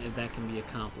see if that can be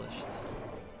accomplished.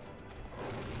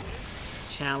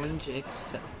 Challenge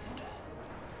accepted.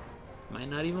 Might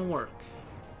not even work.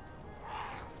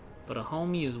 But a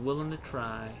homie is willing to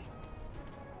try.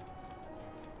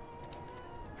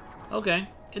 Okay,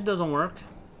 it doesn't work.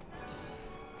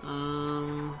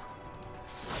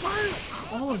 Why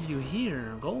are all of you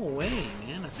here? Go away,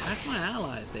 man. Attack my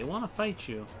allies. They want to fight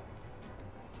you.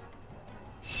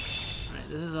 Alright,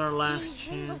 this is our last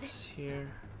chance here.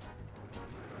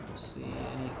 Let's see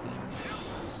anything.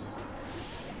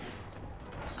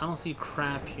 I don't see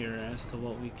crap here as to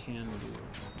what we can do.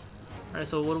 Alright,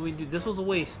 so what do we do? This was a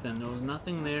waste then. There was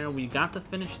nothing there. We got to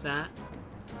finish that.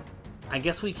 I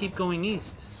guess we keep going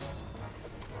east.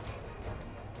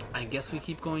 I guess we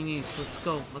keep going east. Let's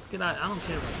go. Let's get out. I don't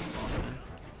care about this boss, man.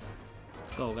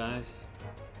 Let's go, guys.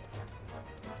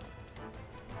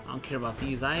 I don't care about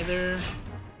these either.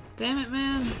 Damn it,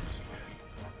 man.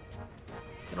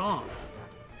 Get off.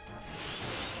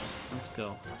 Let's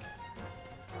go.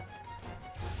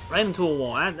 Right into a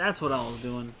wall. That's what I was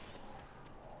doing.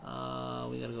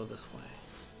 We gotta go this way.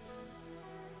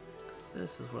 'Cause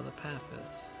this is where the path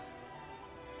is.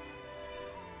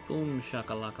 Boom,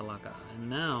 shakalaka. And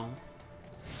now,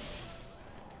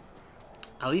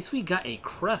 at least we got a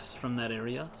crest from that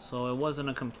area, so it wasn't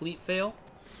a complete fail.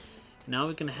 And now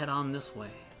we can head on this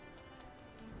way.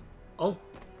 Oh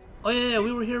yeah,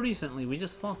 we were here recently. We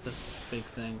just fought this big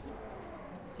thing.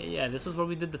 Yeah, this is where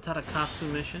we did the Tarakatsu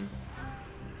mission.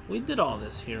 We did all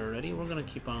this here already. We're gonna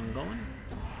keep on going.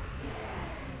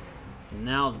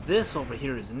 Now this over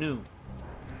here is new.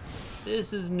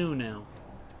 This is new now.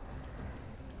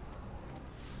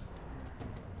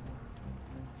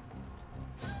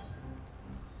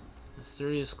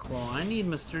 Mysterious Claw. I need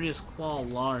Mysterious Claw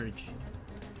large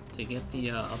to get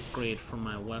the upgrade for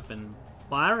my weapon.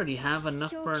 Well, I already have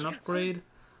enough for an upgrade.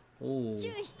 Oh.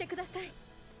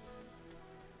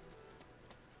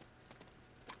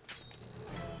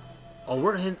 Oh,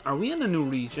 are we in a new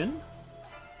region?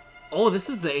 Oh, this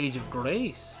is the Age of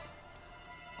Grace.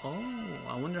 Oh,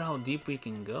 I wonder how deep we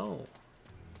can go.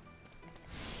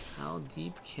 How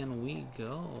deep can we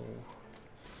go?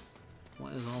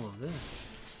 What is all of this?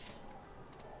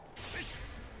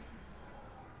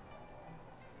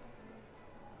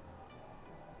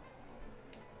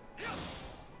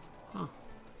 Huh.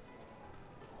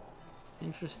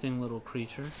 Interesting little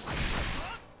creature.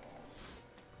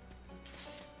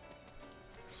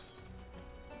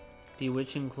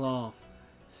 Bewitching Cloth.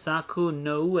 Saku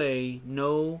no Ue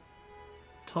no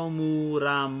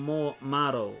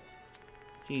Tomuramaro.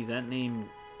 Jeez, that name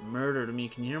murdered me.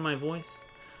 Can you hear my voice?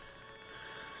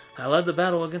 I led the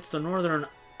battle against the northern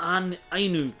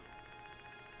Ainu.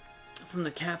 From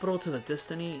the capital to the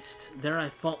distant east. There I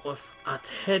fought with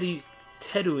Tedui.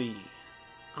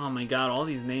 Oh my god, all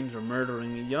these names are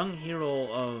murdering me. Young hero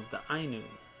of the Ainu.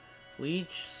 We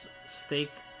each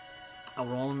staked a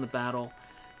role in the battle.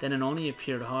 Then an Oni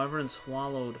appeared, however, and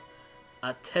swallowed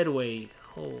a Tedui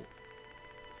whole.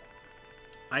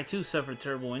 I too suffered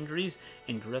terrible injuries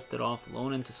and drifted off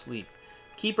alone into sleep.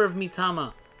 Keeper of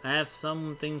Mitama, I have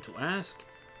something to ask.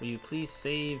 Will you please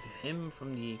save him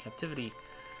from the captivity?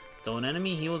 Though an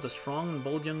enemy, he was a strong and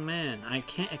bold young man. I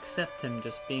can't accept him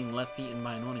just being left eaten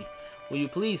by an Oni. Will you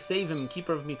please save him,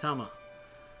 Keeper of Mitama?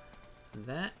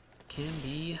 That can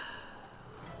be...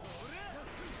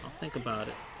 I'll think about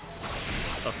it.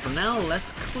 But for now,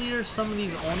 let's clear some of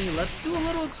these Oni. Let's do a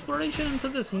little exploration into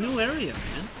this new area,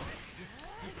 man.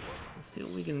 Let's see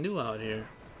what we can do out here.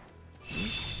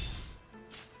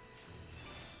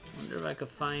 Wonder if I could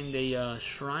find a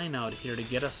shrine out here to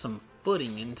get us some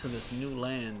footing into this new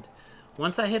land.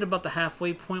 Once I hit about the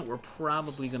halfway point, we're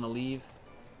probably gonna leave.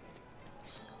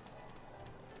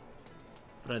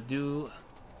 But I do...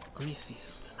 Let me see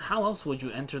something. How else would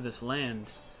you enter this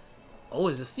land? Oh,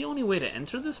 is this the only way to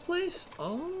enter this place?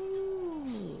 Oh,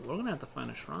 we're gonna have to find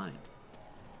a shrine.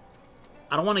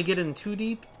 I don't want to get in too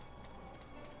deep,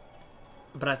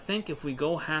 but I think if we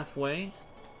go halfway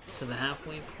to the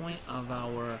halfway point of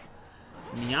our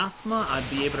miasma, I'd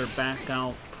be able to back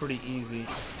out pretty easy.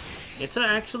 It's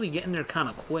actually getting there kind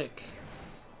of quick.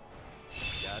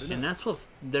 And that's what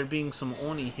there being some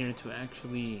Oni here to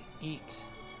actually eat.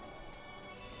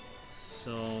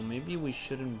 So maybe we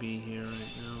shouldn't be here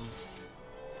right now.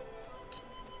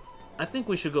 I think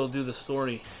we should go do the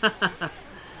story.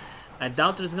 I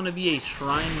doubt there's going to be a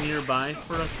shrine nearby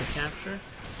for us to capture.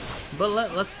 But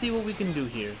let's see what we can do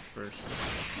here first.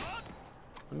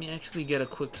 Let me actually get a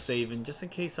quick save, and just in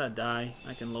case I die,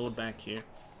 I can load back here.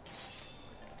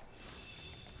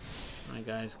 Alright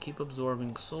guys, keep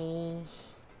absorbing souls.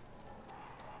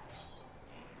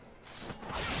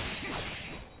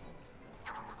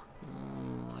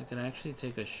 Oh, I could actually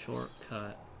take a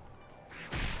shortcut.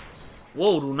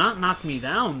 Whoa, do not knock me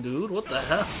down, dude. What the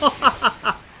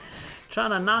hell?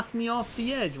 Trying to knock me off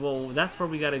the edge. Well, that's where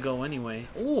we gotta go anyway.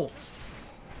 Oh,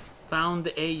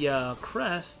 found a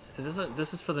crest. Is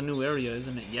this is for the new area,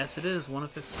 isn't it? Yes, it is. 1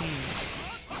 of 15.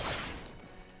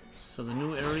 So the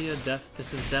new area,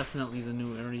 this is definitely the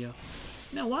new area.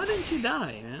 Now, why didn't you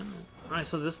die, man? All right,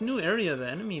 so this new area, the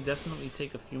enemy definitely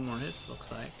take a few more hits, looks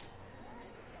like.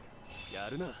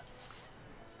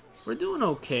 We're doing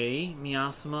okay,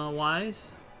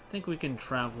 miasma-wise. I think we can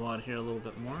travel out here a little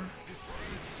bit more.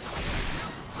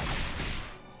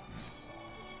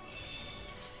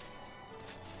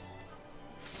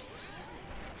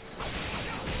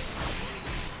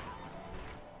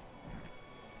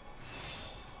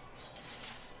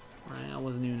 Alright, I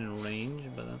wasn't even in range,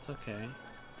 but that's okay.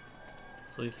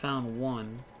 So we found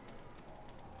one.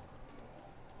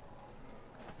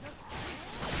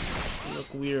 You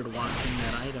look weird watching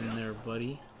that item there,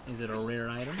 buddy. Is it a rare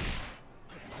item?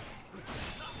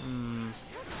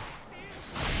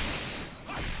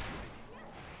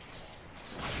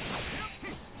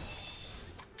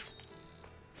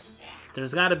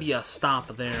 There's got to be a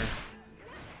stop there.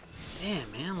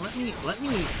 Damn, man. Let me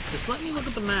look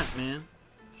at the map, man.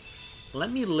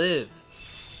 Let me live.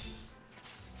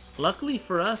 Luckily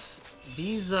for us,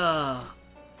 these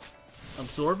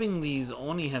absorbing these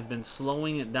Oni have been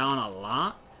slowing it down a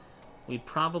lot. We'd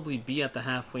probably be at the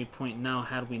halfway point now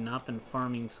had we not been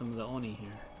farming some of the Oni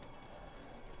here.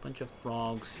 Bunch of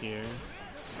frogs here.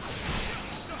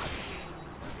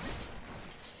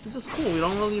 This is cool. We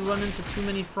don't really run into too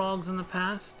many frogs in the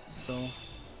past, so...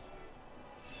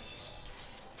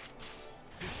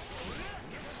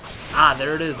 Ah,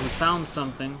 there it is. We found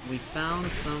something. We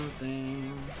found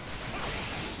something.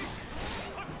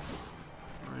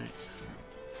 Alright.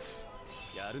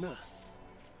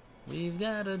 We've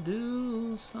gotta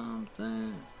do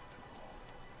something.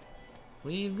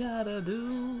 We've gotta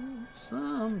do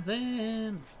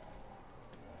something.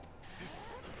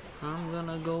 I'm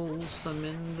gonna go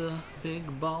summon the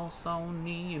big boss on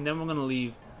me, and then we're gonna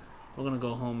leave. We're gonna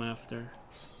go home after.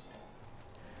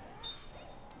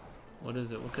 What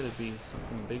is it? What could it be?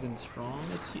 Something big and strong?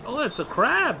 Oh, it's a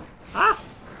crab! Ah!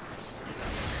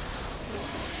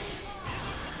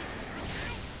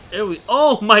 There we...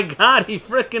 Oh my god, he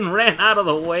frickin' ran out of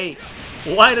the way.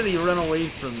 Why did he run away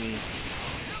from me?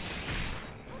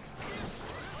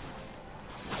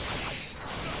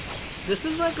 This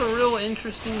is like a real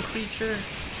interesting creature.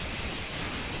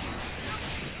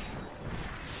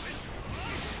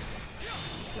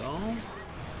 Go.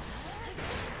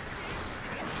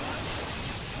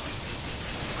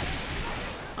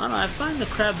 I don't know, I find the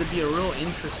crab to be a real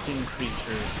interesting creature,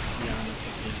 to be honest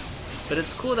with you. But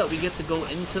it's cool that we get to go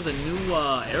into the new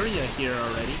area here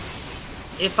already,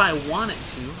 if I wanted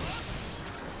to.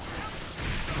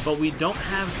 But we don't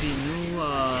have the new,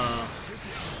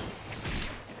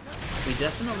 We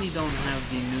definitely don't have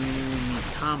the new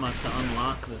Mitama to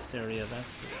unlock this area,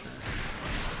 that's for sure.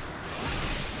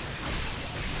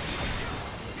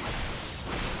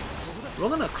 We're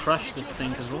gonna crush this thing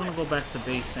because we're gonna go back to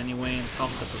base anyway and talk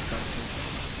to Professor.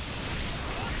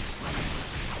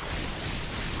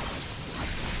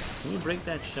 Can you break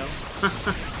that shell?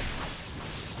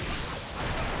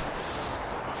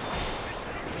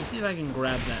 Let me see if I can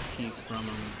grab that piece from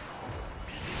him.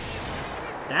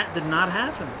 That did not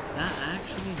happen. That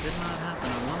actually did not happen.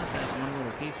 I wanted that one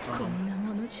little piece from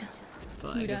him.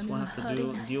 But I guess we'll have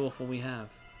to deal with what we have.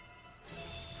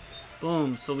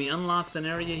 Boom. So we unlocked an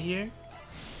area here.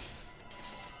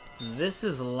 This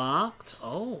is locked.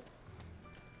 Oh.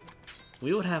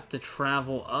 We would have to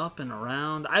travel up and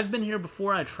around. I've been here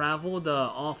before. I traveled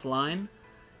offline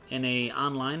in a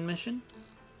online mission.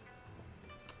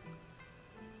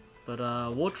 But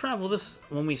we'll travel this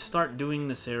when we start doing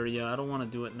this area. I don't want to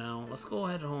do it now. Let's go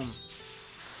ahead home.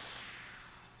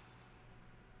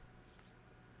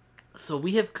 So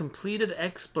we have completed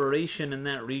exploration in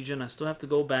that region. I still have to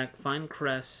go back, find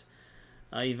Cress.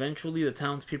 Eventually the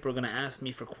townspeople are going to ask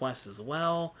me for quests as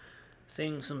well.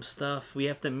 Saying some stuff. We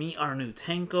have to meet our new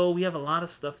Tenko. We have a lot of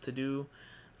stuff to do.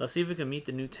 Let's see if we can meet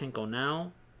the new Tenko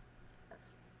now.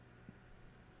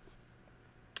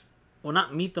 Well,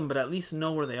 not meet them, but at least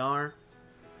know where they are.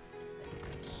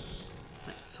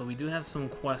 Right, so we do have some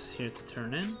quests here to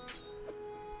turn in.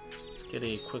 Let's get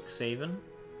a quick saving.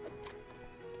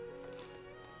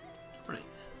 Right.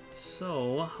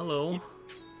 So, hello.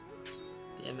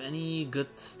 Do you have any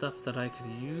good stuff that I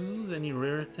could use? Any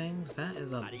rare things? That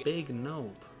is a big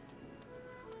nope.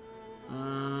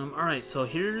 Alright, so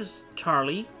here's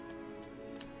Charlie.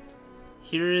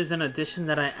 Here is an addition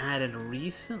that I added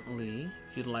recently,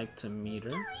 if you'd like to meet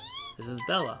her. This is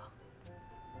Bella.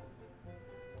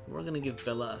 We're gonna give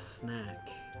Bella a snack.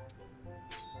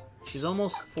 She's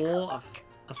almost full of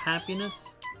happiness.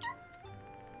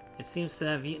 It seems to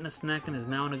have eaten a snack and is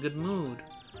now in a good mood.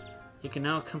 You can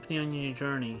now accompany on your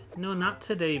journey. No, not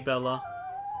today, Bella.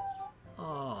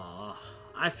 Oh,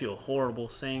 I feel horrible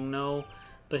saying no.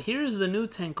 But here's the new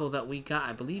Tenko that we got,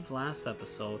 I believe, last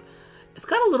episode. It's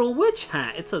got a little witch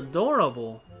hat. It's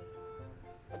adorable.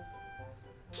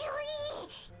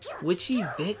 Witchy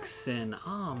Vixen.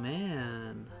 Oh,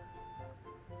 man.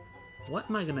 What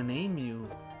am I going to name you?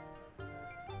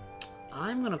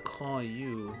 I'm going to call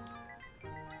you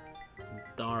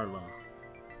Darla.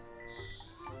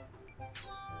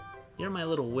 You're my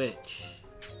little witch.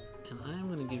 And I'm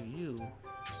going to give you...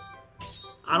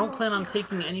 I don't plan on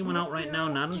taking anyone out right now.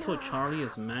 Not until Charlie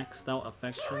is maxed out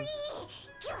affection.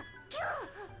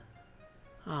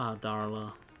 Ah,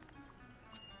 Darla.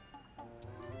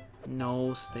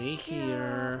 No, stay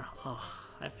here. Ugh,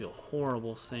 I feel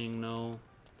horrible saying no.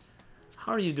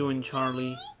 How are you doing,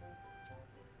 Charlie?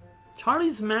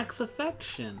 Charlie's max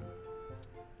affection.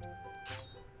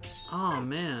 Oh,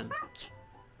 man.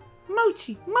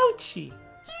 Mochi! Mochi!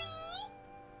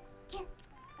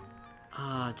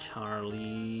 Ah,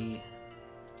 Charlie.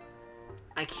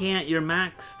 I can't, you're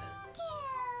maxed.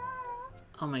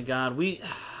 Oh my god,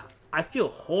 I feel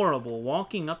horrible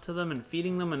walking up to them and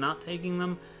feeding them and not taking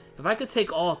them. If I could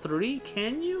take all three,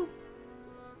 can you?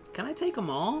 Can I take them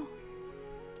all?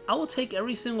 I will take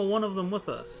every single one of them with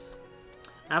us.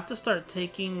 I have to start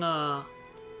taking Bella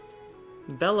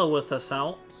with us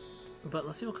out. But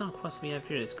let's see what kind of quest we have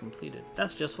here that's completed.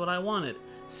 That's just what I wanted.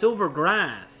 Silver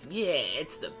grass. Yeah,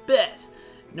 it's the best.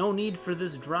 No need for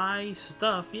this dry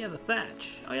stuff. Yeah, the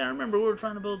thatch. Oh yeah, I remember we were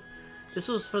trying to build... This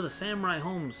was for the samurai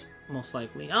homes, most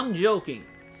likely. I'm joking.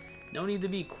 No need to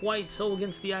be quite so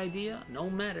against the idea. No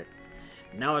matter.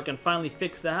 Now I can finally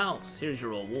fix the house. Here's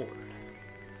your reward.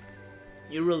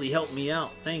 You really helped me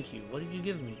out. Thank you. What did you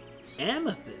give me?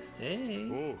 Amethyst. Hey.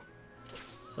 Oh.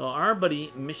 So our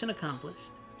buddy, mission accomplished.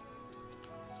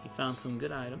 He found some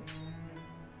good items.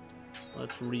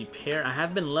 Let's repair. I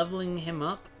have been leveling him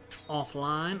up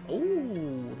offline.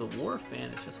 Oh, the war fan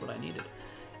is just what I needed.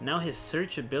 Now his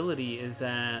search ability is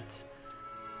at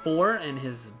 4 and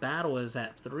his battle is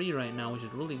at 3 right now, which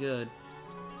is really good.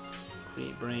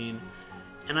 Create brain.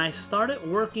 And I started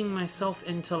working myself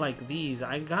into like these.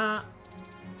 I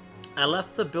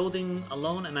left the building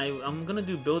alone and I'm gonna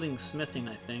do building smithing,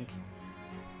 I think.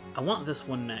 I want this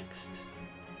one next.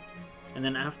 And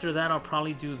then after that, I'll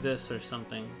probably do this or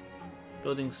something.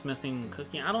 Building, smithing,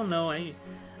 cooking. I don't know. I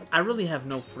really have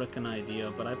no frickin'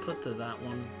 idea, but I put to that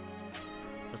one.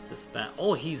 What's this bat?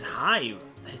 Oh, he's high.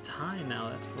 It's high now.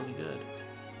 That's really good.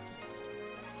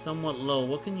 Somewhat low.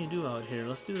 What can you do out here?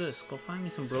 Let's do this. Go find me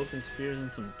some broken spears and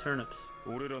some turnips.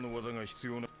 Right.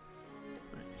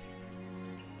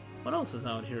 What else is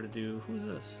out here to do? Who's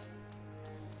this?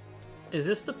 Is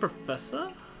this the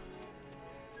professor?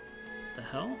 The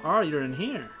hell? Oh, you're in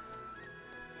here.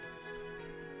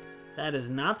 That is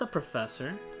not the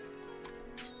professor.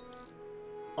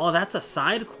 Oh, that's a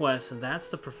side quest. That's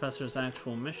the professor's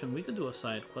actual mission. We could do a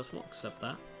side quest. We'll accept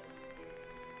that.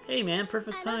 Hey, man.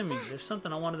 Perfect timing. There's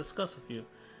something I want to discuss with you.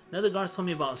 Another guards told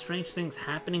me about strange things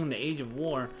happening in the Age of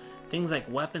War. Things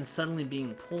like weapons suddenly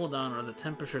being pulled on or the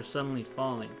temperature suddenly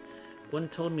falling. One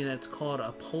told me that's called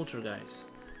a poltergeist.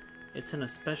 It's an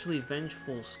especially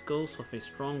vengeful ghost with a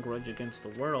strong grudge against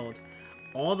the world.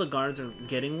 All the guards are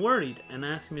getting worried and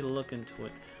asked me to look into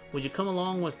it. Would you come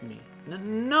along with me?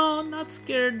 No, I'm not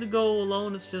scared to go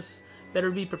alone. It's just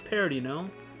better be prepared, you know?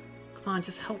 Come on,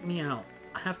 just help me out.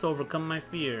 I have to overcome my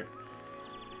fear.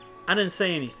 I didn't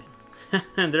say anything.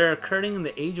 They're occurring in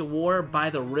the Age of War by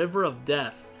the River of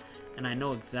Death. And I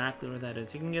know exactly where that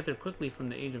is. You can get there quickly from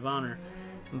the Age of Honor.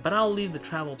 But I'll leave the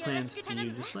travel plans to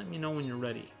you. Just let me know when you're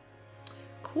ready.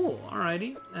 Cool,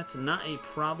 alrighty. That's not a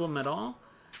problem at all.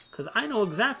 Because I know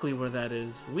exactly where that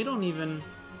is. We don't even...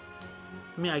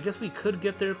 I mean, I guess we could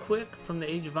get there quick from the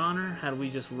Age of Honor. Had we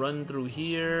just run through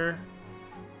here.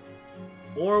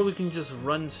 Or we can just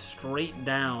run straight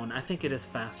down. I think it is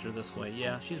faster this way.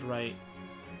 Yeah, she's right.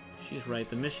 She's right.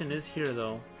 The mission is here,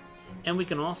 though. And we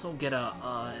can also get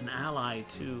an ally,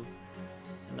 too,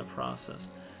 in the process.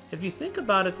 If you think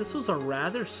about it, this was a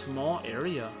rather small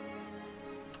area.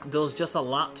 There was just a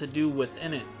lot to do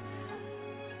within it.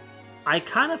 I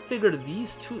kind of figured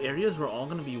these two areas were all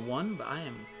going to be one, but I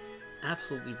am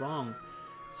absolutely wrong.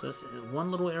 So it's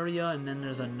one little area, and then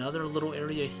there's another little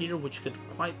area here, which could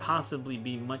quite possibly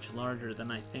be much larger than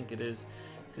I think it is.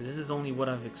 Because this is only what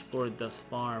I've explored thus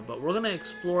far. But we're going to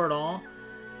explore it all.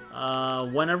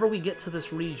 Whenever we get to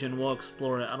this region, we'll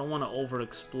explore it. I don't want to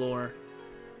over-explore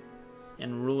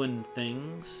and ruin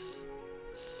things.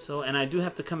 So, and I do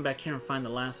have to come back here and find the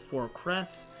last 4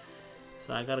 crests.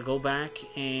 So I gotta go back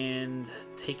and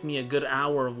take me a good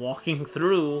hour of walking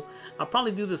through. I'll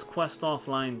probably do this quest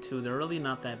offline too. They're really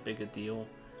not that big a deal.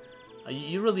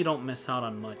 You really don't miss out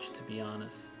on much, to be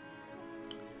honest.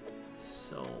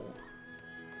 So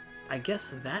I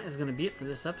guess that is gonna be it for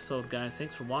this episode, guys.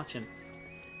 Thanks for watching.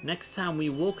 Next time we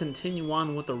will continue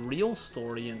on with the real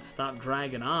story and stop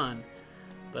dragging on.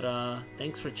 But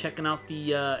thanks for checking out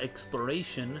the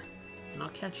exploration, and I'll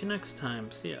catch you next time.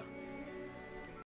 See ya.